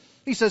illustration.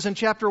 He says in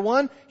chapter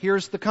 1,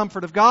 here's the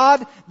comfort of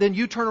God. Then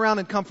you turn around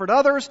and comfort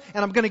others.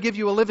 And I'm going to give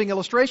you a living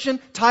illustration.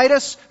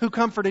 Titus, who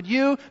comforted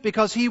you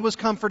because he was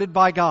comforted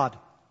by God.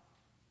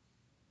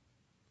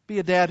 Be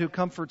a dad who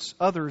comforts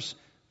others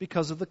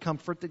because of the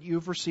comfort that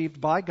you've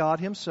received by God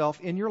Himself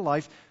in your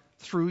life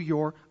through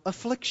your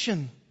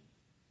affliction.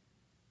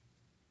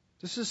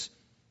 This is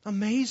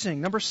amazing.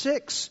 Number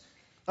 6,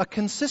 a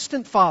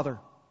consistent father.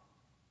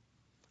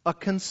 A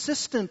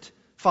consistent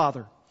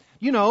father.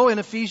 You know, in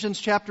Ephesians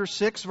chapter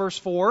 6, verse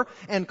 4,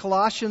 and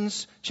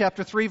Colossians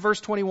chapter 3, verse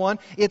 21,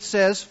 it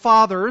says,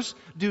 "Fathers,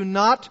 do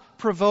not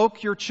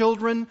provoke your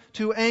children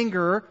to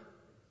anger,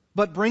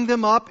 but bring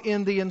them up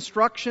in the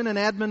instruction and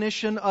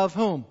admonition of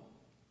whom?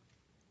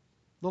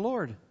 The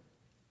Lord.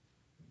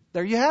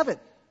 There you have it.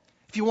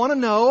 If you want to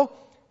know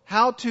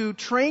how to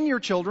train your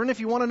children, if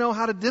you want to know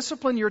how to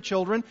discipline your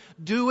children,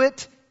 do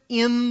it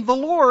in the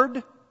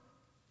Lord.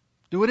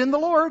 Do it in the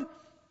Lord.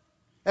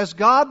 As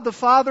God the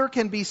Father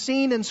can be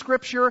seen in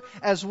Scripture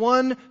as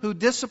one who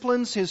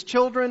disciplines His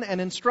children and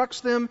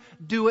instructs them,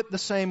 do it the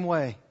same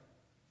way.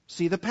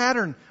 See the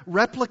pattern.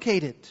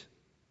 Replicate it.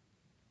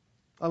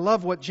 I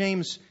love what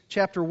James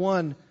chapter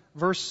 1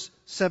 verse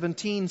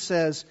 17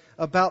 says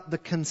about the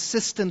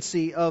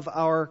consistency of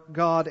our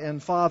God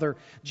and Father.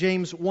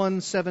 James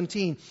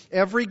 1:17.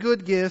 Every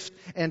good gift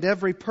and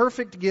every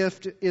perfect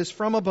gift is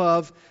from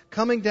above,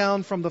 coming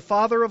down from the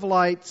Father of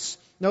lights.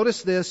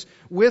 Notice this,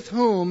 with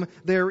whom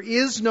there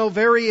is no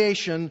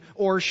variation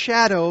or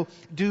shadow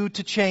due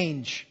to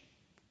change.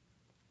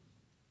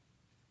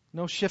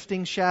 No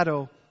shifting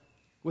shadow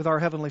with our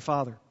Heavenly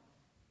Father.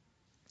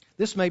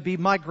 This may be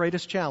my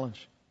greatest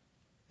challenge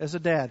as a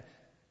dad.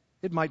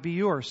 It might be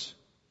yours.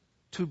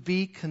 To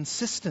be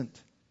consistent.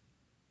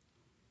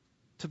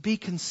 To be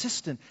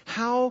consistent.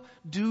 How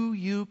do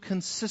you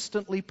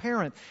consistently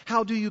parent?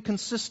 How do you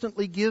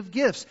consistently give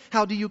gifts?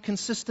 How do you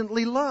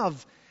consistently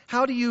love?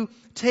 How do you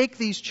take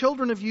these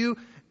children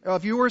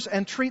of yours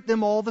and treat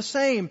them all the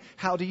same?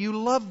 How do you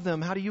love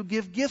them? How do you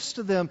give gifts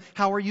to them?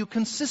 How are you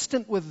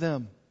consistent with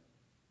them?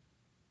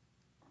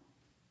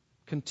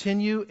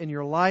 Continue in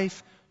your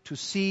life to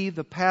see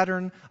the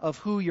pattern of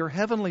who your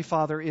Heavenly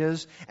Father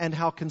is and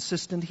how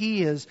consistent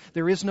He is.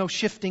 There is no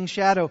shifting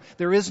shadow.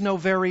 There is no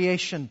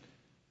variation.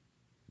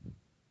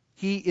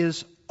 He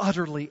is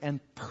utterly and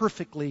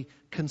perfectly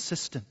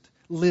consistent.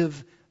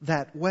 Live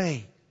that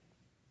way.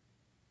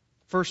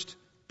 1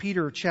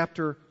 Peter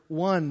chapter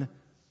 1,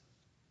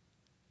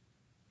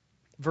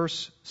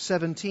 verse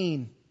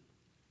 17.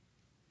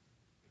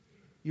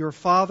 Your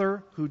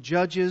Father who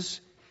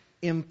judges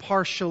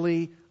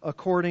impartially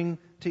according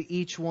to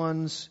each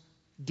one's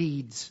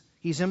deeds.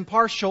 He's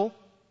impartial.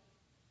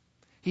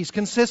 He's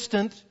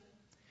consistent.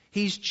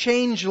 He's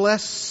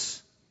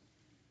changeless.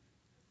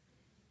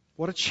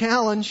 What a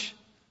challenge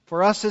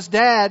for us as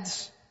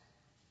dads.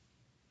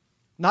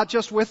 Not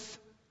just with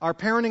our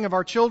parenting of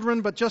our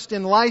children, but just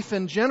in life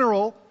in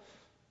general.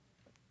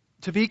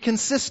 To be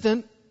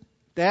consistent.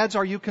 Dads,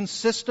 are you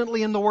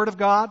consistently in the Word of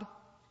God?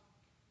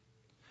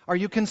 Are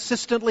you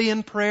consistently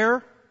in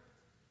prayer?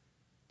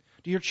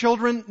 Do your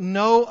children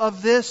know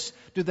of this?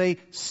 Do they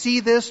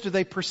see this? Do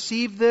they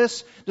perceive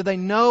this? Do they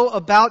know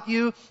about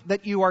you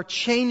that you are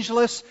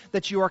changeless,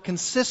 that you are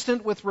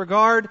consistent with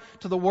regard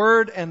to the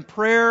Word and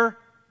prayer?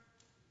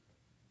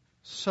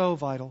 So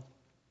vital.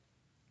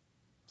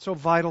 So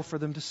vital for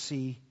them to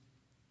see.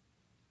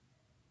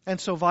 And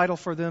so vital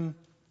for them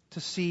to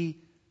see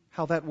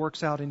how that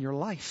works out in your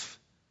life.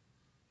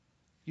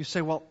 You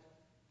say, well,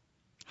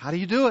 how do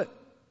you do it?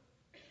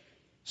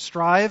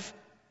 Strive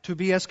to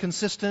be as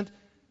consistent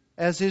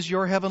as is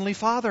your Heavenly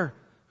Father,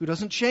 who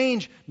doesn't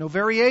change, no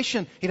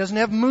variation. He doesn't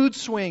have mood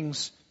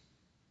swings.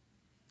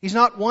 He's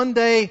not one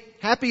day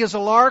happy as a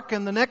lark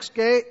and the next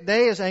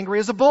day as angry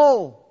as a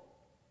bull.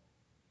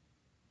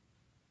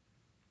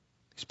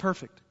 He's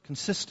perfect,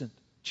 consistent,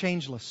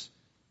 changeless.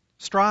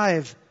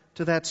 Strive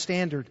to that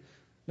standard.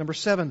 Number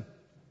 7,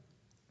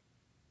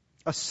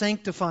 a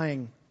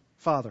sanctifying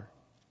Father.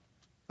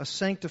 A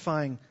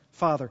sanctifying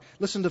Father.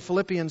 Listen to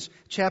Philippians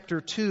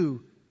chapter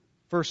 2,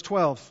 verse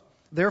 12.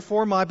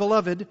 Therefore, my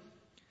beloved,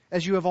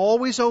 as you have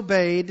always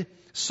obeyed,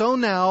 so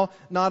now,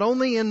 not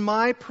only in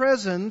my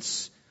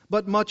presence,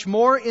 but much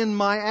more in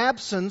my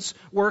absence,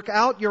 work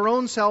out your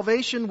own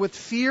salvation with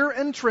fear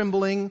and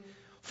trembling,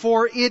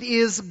 for it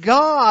is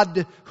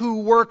God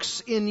who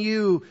works in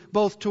you,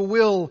 both to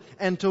will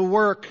and to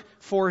work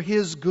for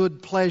His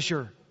good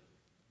pleasure.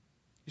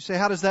 You say,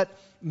 how does that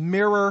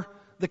mirror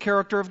the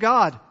character of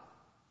God?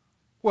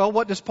 Well,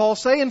 what does Paul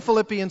say in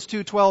Philippians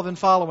 2:12 and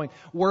following?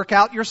 Work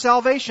out your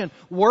salvation.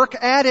 Work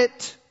at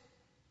it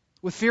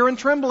with fear and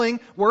trembling.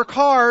 Work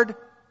hard.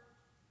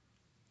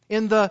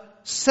 In the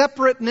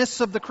separateness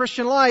of the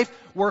Christian life,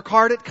 work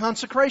hard at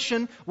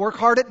consecration. Work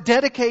hard at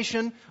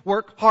dedication.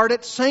 Work hard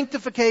at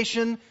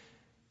sanctification.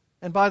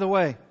 And by the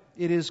way,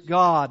 it is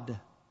God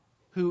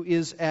who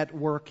is at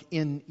work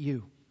in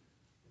you,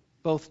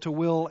 both to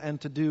will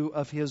and to do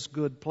of His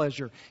good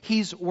pleasure.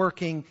 He's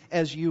working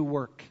as you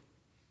work.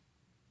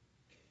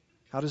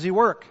 How does He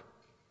work?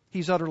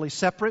 He's utterly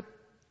separate,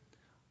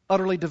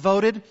 utterly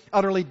devoted,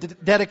 utterly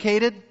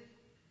dedicated,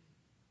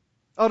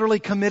 utterly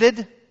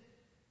committed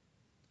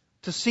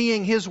to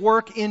seeing His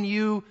work in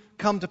you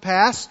come to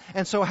pass.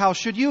 And so how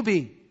should you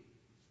be?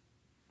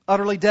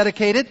 Utterly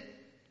dedicated,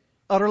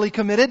 utterly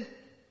committed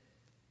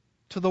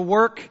to the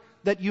work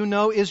that you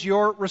know is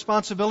your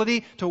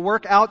responsibility, to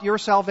work out your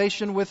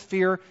salvation with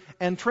fear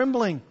and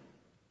trembling.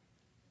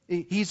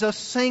 He's a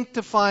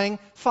sanctifying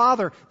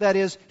Father. That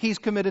is, He's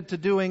committed to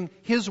doing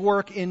His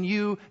work in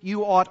you.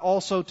 You ought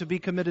also to be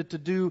committed to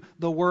do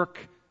the work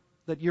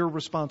that you're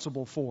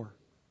responsible for.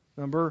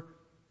 Number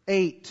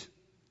 8,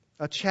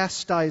 a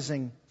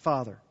chastising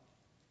Father.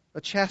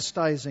 A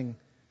chastising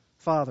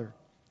Father.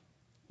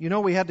 You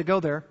know we had to go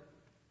there.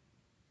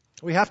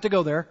 We have to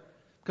go there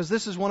because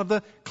this is one of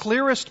the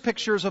clearest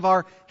pictures of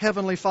our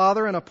Heavenly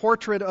Father and a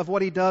portrait of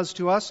what He does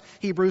to us.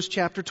 Hebrews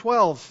chapter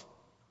 12.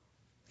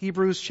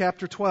 Hebrews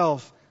chapter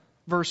 12,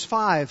 verse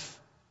 5.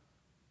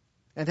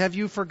 And have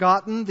you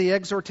forgotten the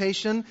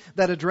exhortation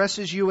that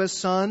addresses you as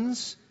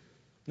sons?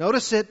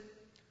 Notice it.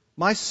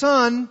 My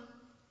son,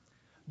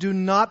 do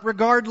not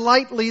regard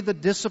lightly the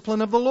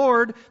discipline of the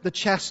Lord, the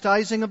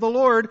chastising of the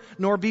Lord,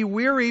 nor be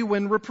weary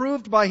when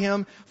reproved by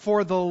Him,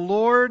 for the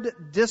Lord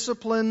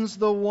disciplines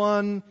the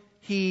one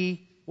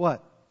He,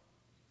 what?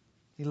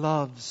 He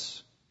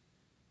loves,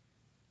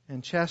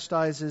 and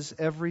chastises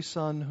every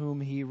son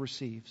whom He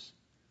receives.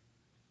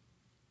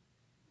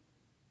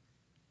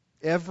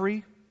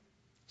 Every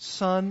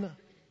son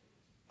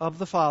of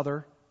the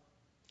Father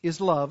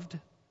is loved,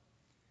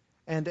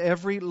 and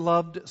every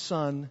loved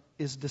son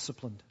is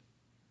disciplined,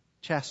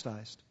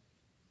 chastised,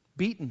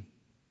 beaten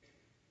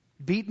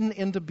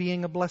into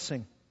being a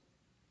blessing.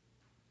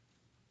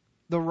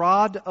 The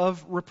rod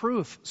of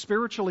reproof,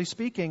 spiritually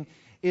speaking,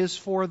 is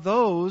for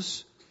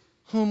those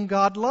whom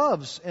God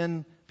loves.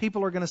 And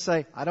people are going to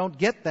say, I don't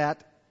get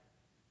that.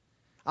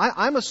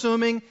 I'm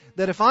assuming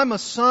that if I'm a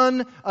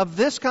son of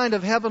this kind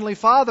of Heavenly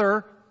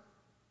Father,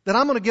 that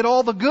I'm going to get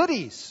all the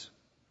goodies,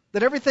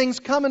 that everything's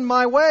coming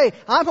my way.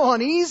 I'm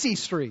on easy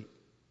street.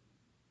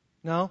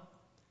 No.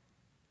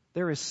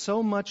 There is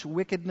so much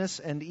wickedness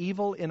and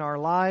evil in our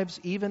lives,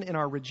 even in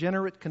our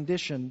regenerate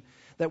condition,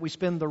 that we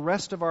spend the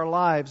rest of our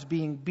lives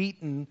being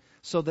beaten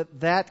so that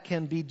that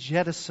can be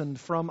jettisoned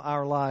from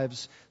our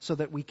lives so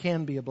that we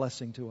can be a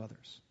blessing to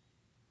others.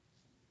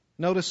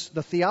 Notice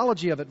the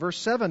theology of it. Verse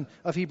 7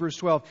 of Hebrews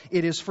 12.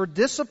 It is for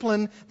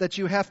discipline that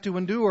you have to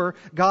endure.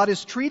 God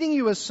is treating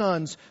you as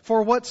sons.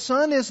 For what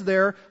son is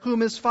there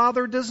whom his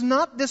father does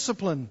not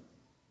discipline?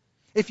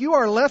 If you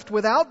are left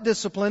without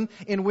discipline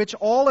in which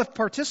all have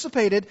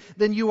participated,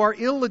 then you are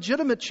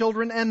illegitimate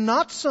children and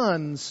not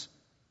sons.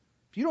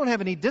 If you don't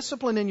have any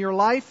discipline in your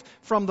life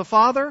from the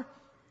Father,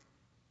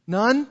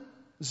 none,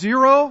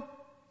 zero,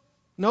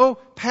 no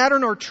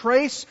pattern or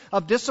trace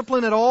of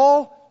discipline at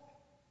all,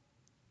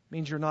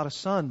 means you're not a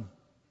son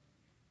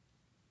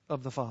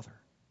of the Father.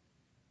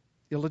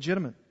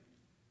 Illegitimate.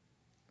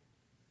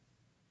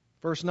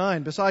 Verse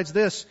 9, besides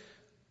this,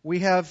 we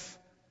have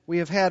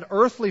had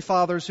earthly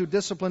fathers who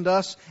disciplined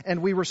us,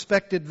 and we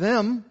respected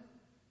them.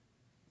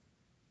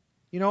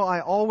 You know, I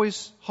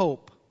always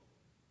hope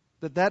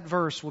that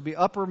verse will be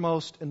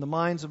uppermost in the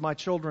minds of my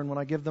children when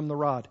I give them the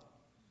rod.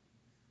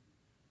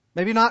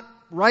 Maybe not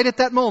right at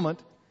that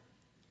moment,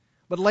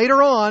 but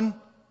later on,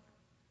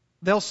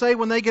 they'll say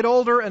when they get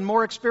older and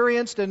more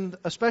experienced, and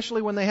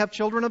especially when they have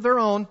children of their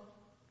own,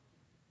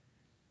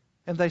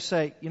 and they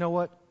say, you know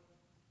what?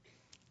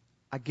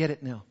 I get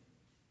it now.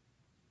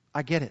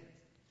 I get it.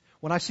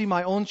 When I see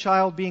my own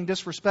child being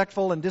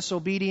disrespectful and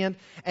disobedient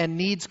and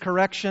needs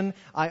correction,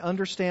 I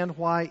understand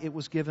why it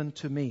was given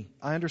to me.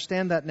 I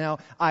understand that now.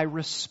 I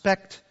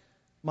respect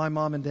my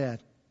mom and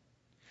dad.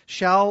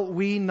 Shall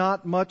we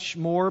not much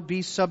more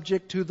be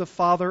subject to the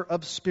Father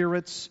of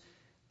spirits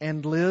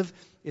and live?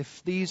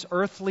 If these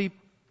earthly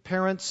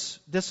parents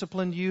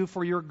disciplined you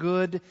for your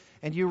good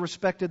and you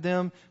respected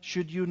them,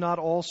 should you not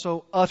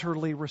also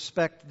utterly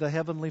respect the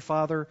Heavenly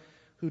Father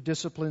who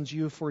disciplines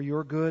you for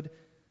your good?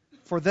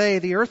 For they,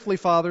 the earthly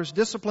fathers,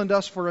 disciplined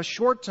us for a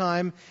short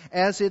time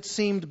as it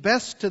seemed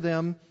best to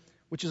them,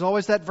 which is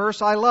always that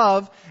verse I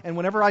love. And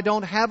whenever I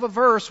don't have a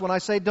verse, when I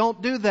say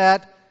don't do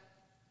that,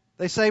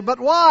 they say, but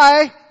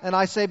why? And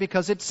I say,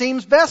 because it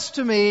seems best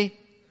to me.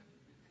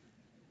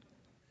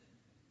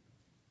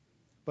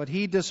 But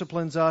He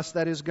disciplines us,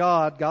 that is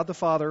God the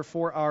Father,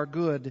 for our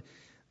good,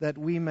 that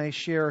we may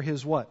share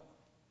His what?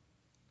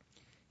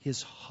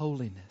 His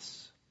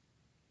holiness.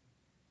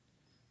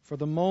 For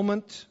the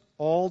moment,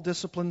 all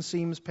discipline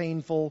seems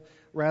painful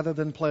rather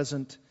than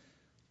pleasant,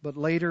 but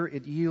later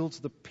it yields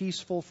the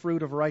peaceful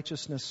fruit of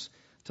righteousness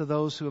to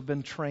those who have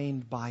been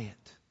trained by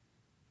it.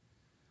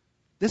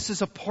 This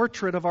is a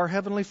portrait of our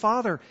Heavenly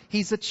Father.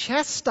 He's a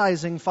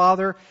chastising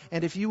Father,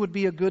 and if you would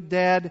be a good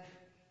dad,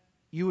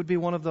 you would be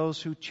one of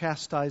those who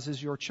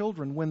chastises your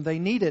children when they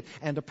need it,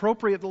 and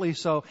appropriately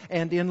so,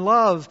 and in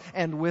love,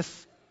 and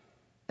with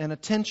an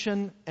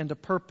attention and a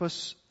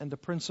purpose and a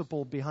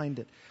principle behind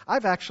it.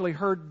 I've actually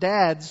heard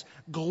dads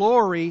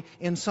glory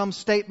in some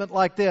statement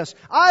like this: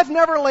 I've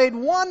never laid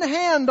one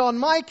hand on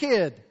my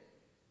kid.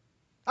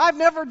 I've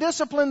never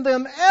disciplined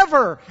them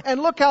ever,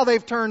 and look how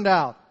they've turned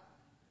out.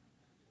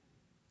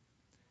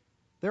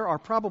 There are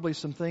probably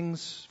some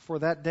things for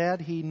that dad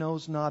he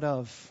knows not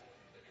of.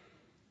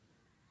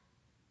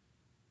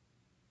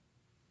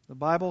 The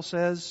Bible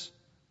says,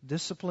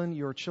 discipline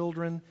your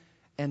children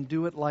and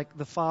do it like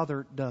the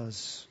Father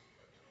does.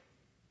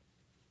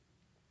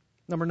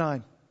 Number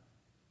 9,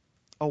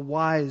 a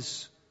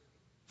wise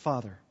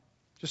father.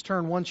 Just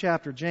turn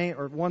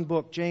one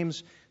book,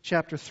 James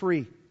chapter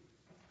 3.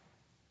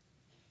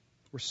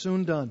 We're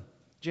soon done.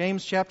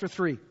 James chapter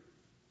 3.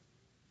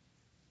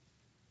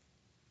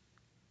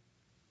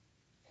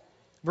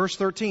 Verse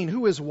 13,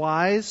 who is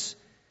wise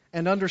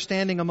and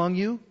understanding among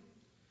you?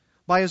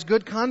 By his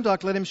good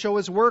conduct let him show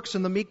his works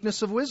in the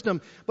meekness of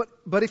wisdom.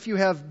 But if you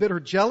have bitter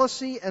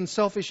jealousy and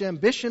selfish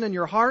ambition in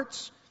your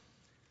hearts,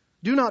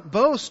 do not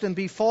boast and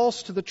be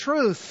false to the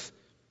truth.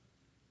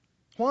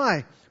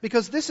 Why?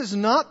 Because this is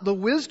not the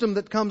wisdom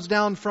that comes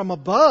down from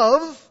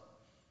above.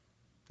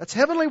 That's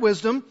heavenly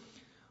wisdom.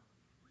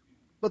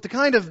 But the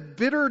kind of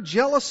bitter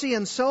jealousy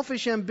and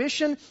selfish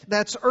ambition,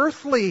 that's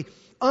earthly,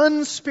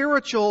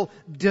 unspiritual,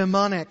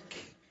 demonic.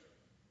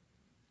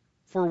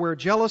 For where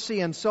jealousy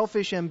and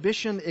selfish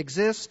ambition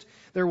exist,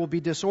 there will be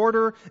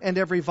disorder and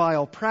every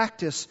vile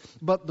practice.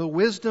 But the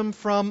wisdom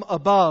from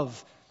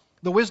above,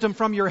 the wisdom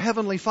from your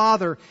heavenly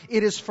Father,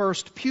 it is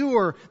first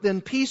pure,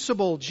 then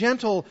peaceable,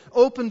 gentle,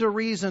 open to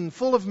reason,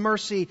 full of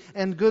mercy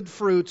and good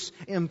fruits,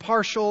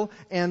 impartial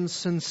and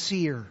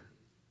sincere.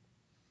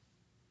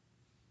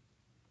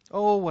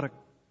 Oh, what a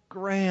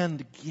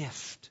grand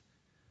gift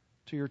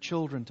to your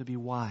children to be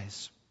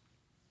wise.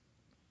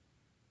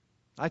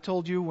 I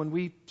told you when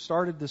we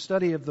started the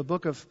study of the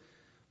book of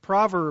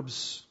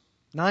Proverbs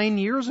 9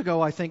 years ago,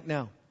 I think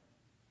now,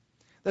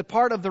 that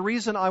part of the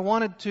reason I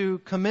wanted to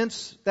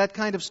commence that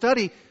kind of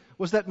study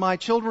was that my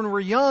children were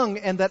young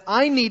and that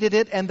I needed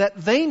it and that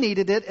they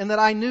needed it and that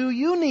I knew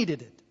you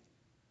needed it.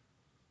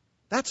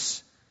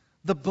 That's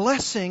the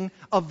blessing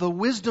of the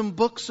wisdom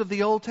books of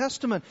the Old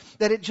Testament,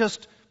 that it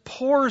just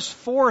pours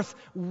forth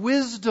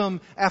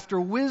wisdom after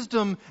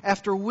wisdom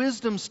after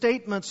wisdom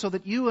statements so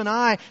that you and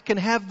I can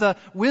have the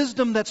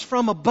wisdom that's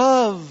from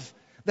above,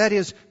 that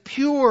is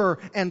pure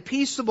and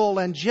peaceable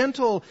and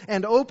gentle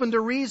and open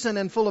to reason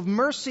and full of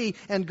mercy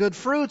and good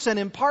fruits and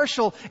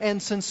impartial and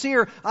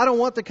sincere. I don't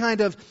want the kind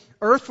of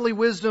earthly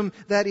wisdom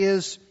that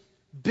is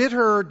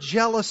bitter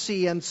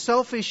jealousy and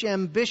selfish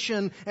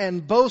ambition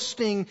and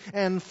boasting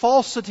and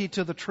falsity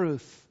to the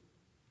truth.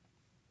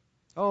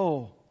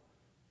 Oh,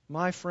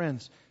 my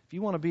friends, if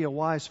you want to be a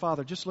wise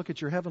father, just look at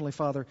your heavenly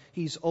Father.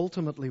 He's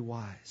ultimately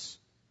wise.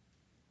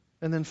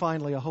 And then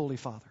finally, a holy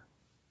Father.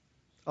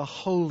 A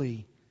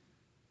holy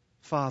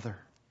Father.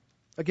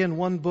 Again,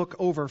 one book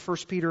over, 1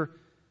 Peter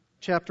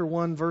chapter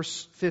 1,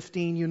 verse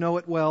 15. You know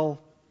it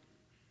well.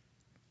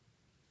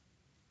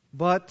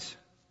 But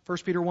 1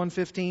 Peter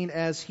 1:15,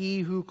 as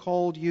He who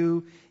called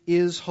you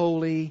is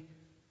holy,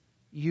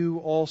 you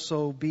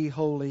also be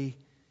holy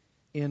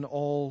in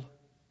all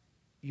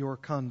your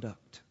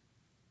conduct.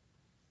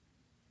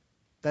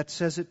 That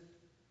says it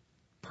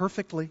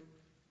perfectly.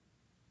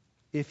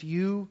 If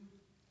you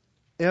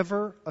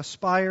ever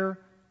aspire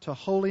to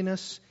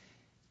holiness,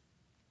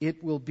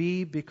 it will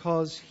be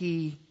because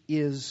He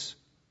is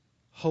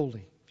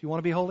holy. If you want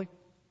to be holy,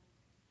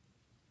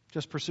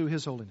 just pursue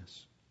His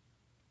holiness.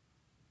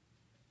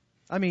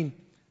 I mean,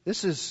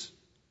 this is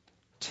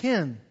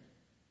 10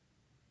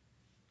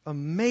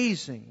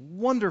 amazing,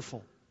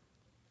 wonderful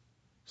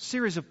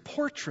series of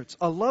portraits.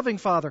 A loving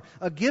Father,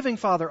 a giving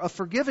Father, a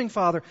forgiving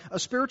Father, a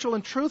spiritual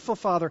and truthful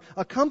Father,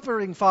 a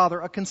comforting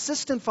Father, a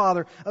consistent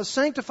Father, a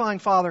sanctifying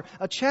Father,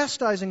 a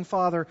chastising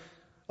Father,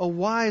 a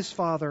wise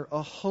Father,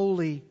 a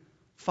holy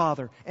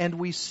Father. And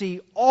we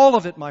see all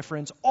of it, my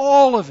friends,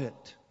 all of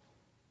it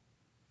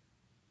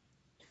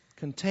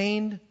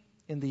contained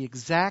in the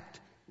exact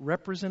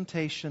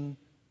representation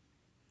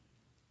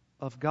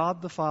of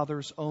God the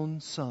Father's own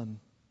Son,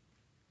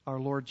 our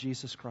Lord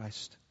Jesus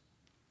Christ,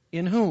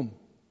 in whom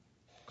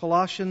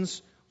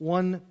Colossians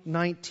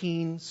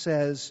 1:19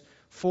 says,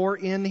 "For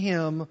in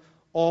Him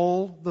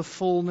all the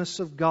fullness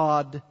of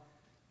God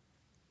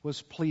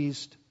was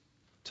pleased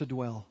to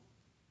dwell."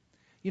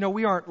 You know,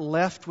 we aren't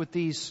left with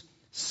these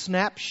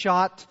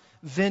snapshot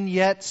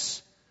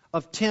vignettes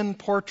of 10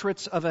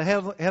 portraits of a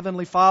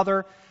Heavenly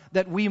Father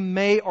that we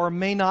may or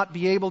may not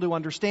be able to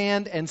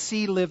understand and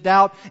see lived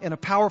out in a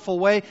powerful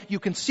way. You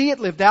can see it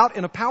lived out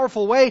in a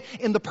powerful way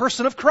in the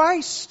person of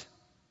Christ.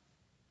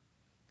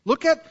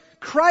 Look at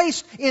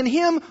Christ. In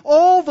Him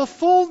all the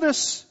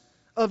fullness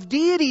of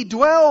deity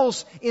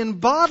dwells in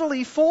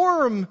bodily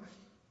form.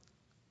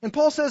 And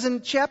Paul says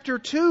in chapter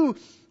 2,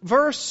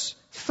 verse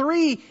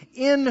 3,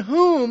 "In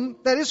whom,"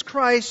 that is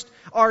Christ,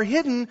 "are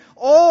hidden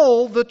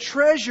all the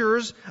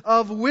treasures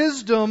of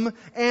wisdom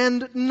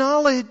and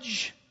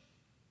knowledge."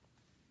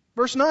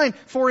 Verse 9,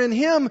 "For in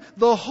Him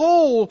the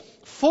whole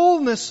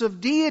fullness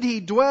of deity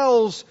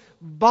dwells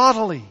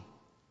bodily."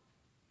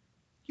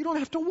 You don't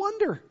have to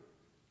wonder.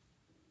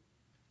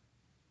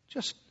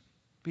 Just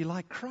be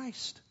like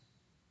Christ,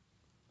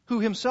 who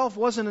Himself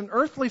wasn't an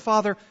earthly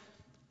Father,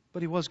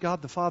 but He was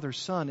God the Father's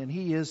Son, and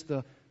He is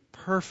the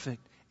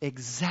perfect,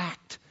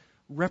 exact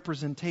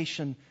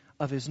representation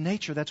of His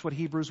nature. That's what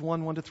Hebrews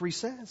 1:1-3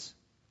 says.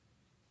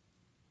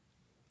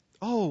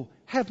 Oh,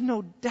 have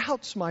no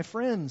doubts, my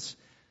friends,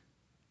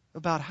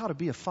 about how to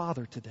be a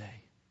father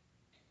today.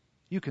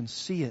 You can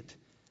see it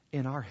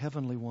in our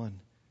Heavenly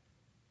One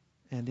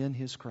and in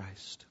His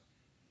Christ.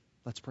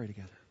 Let's pray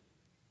together.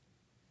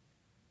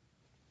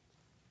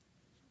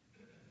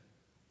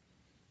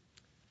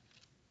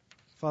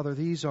 Father,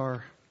 these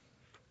are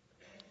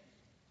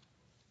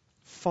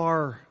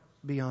far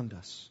beyond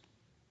us.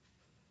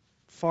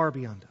 Far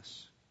beyond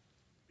us.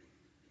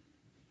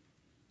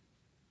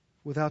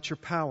 without your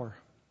power,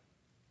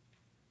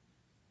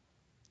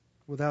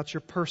 without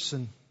your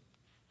person,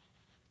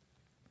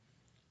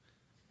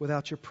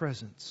 without your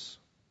presence.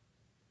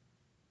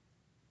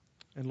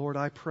 And Lord,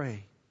 I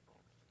pray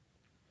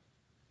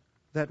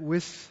that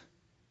with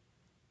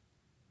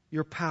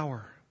your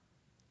power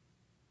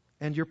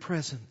and your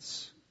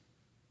presence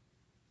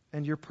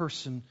and your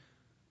person,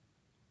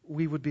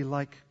 we would be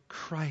like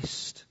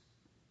Christ,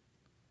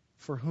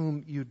 for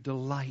whom you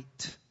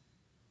delight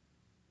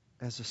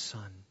as a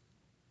son.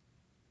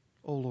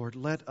 O Lord,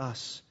 let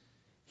us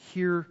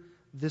hear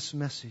this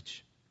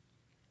message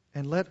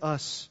and let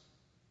us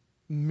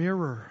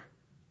mirror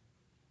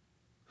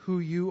who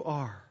you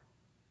are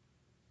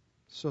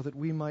so that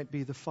we might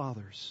be the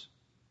fathers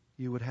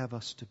you would have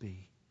us to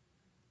be.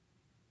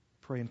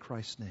 Pray in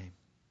Christ's name.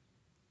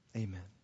 Amen.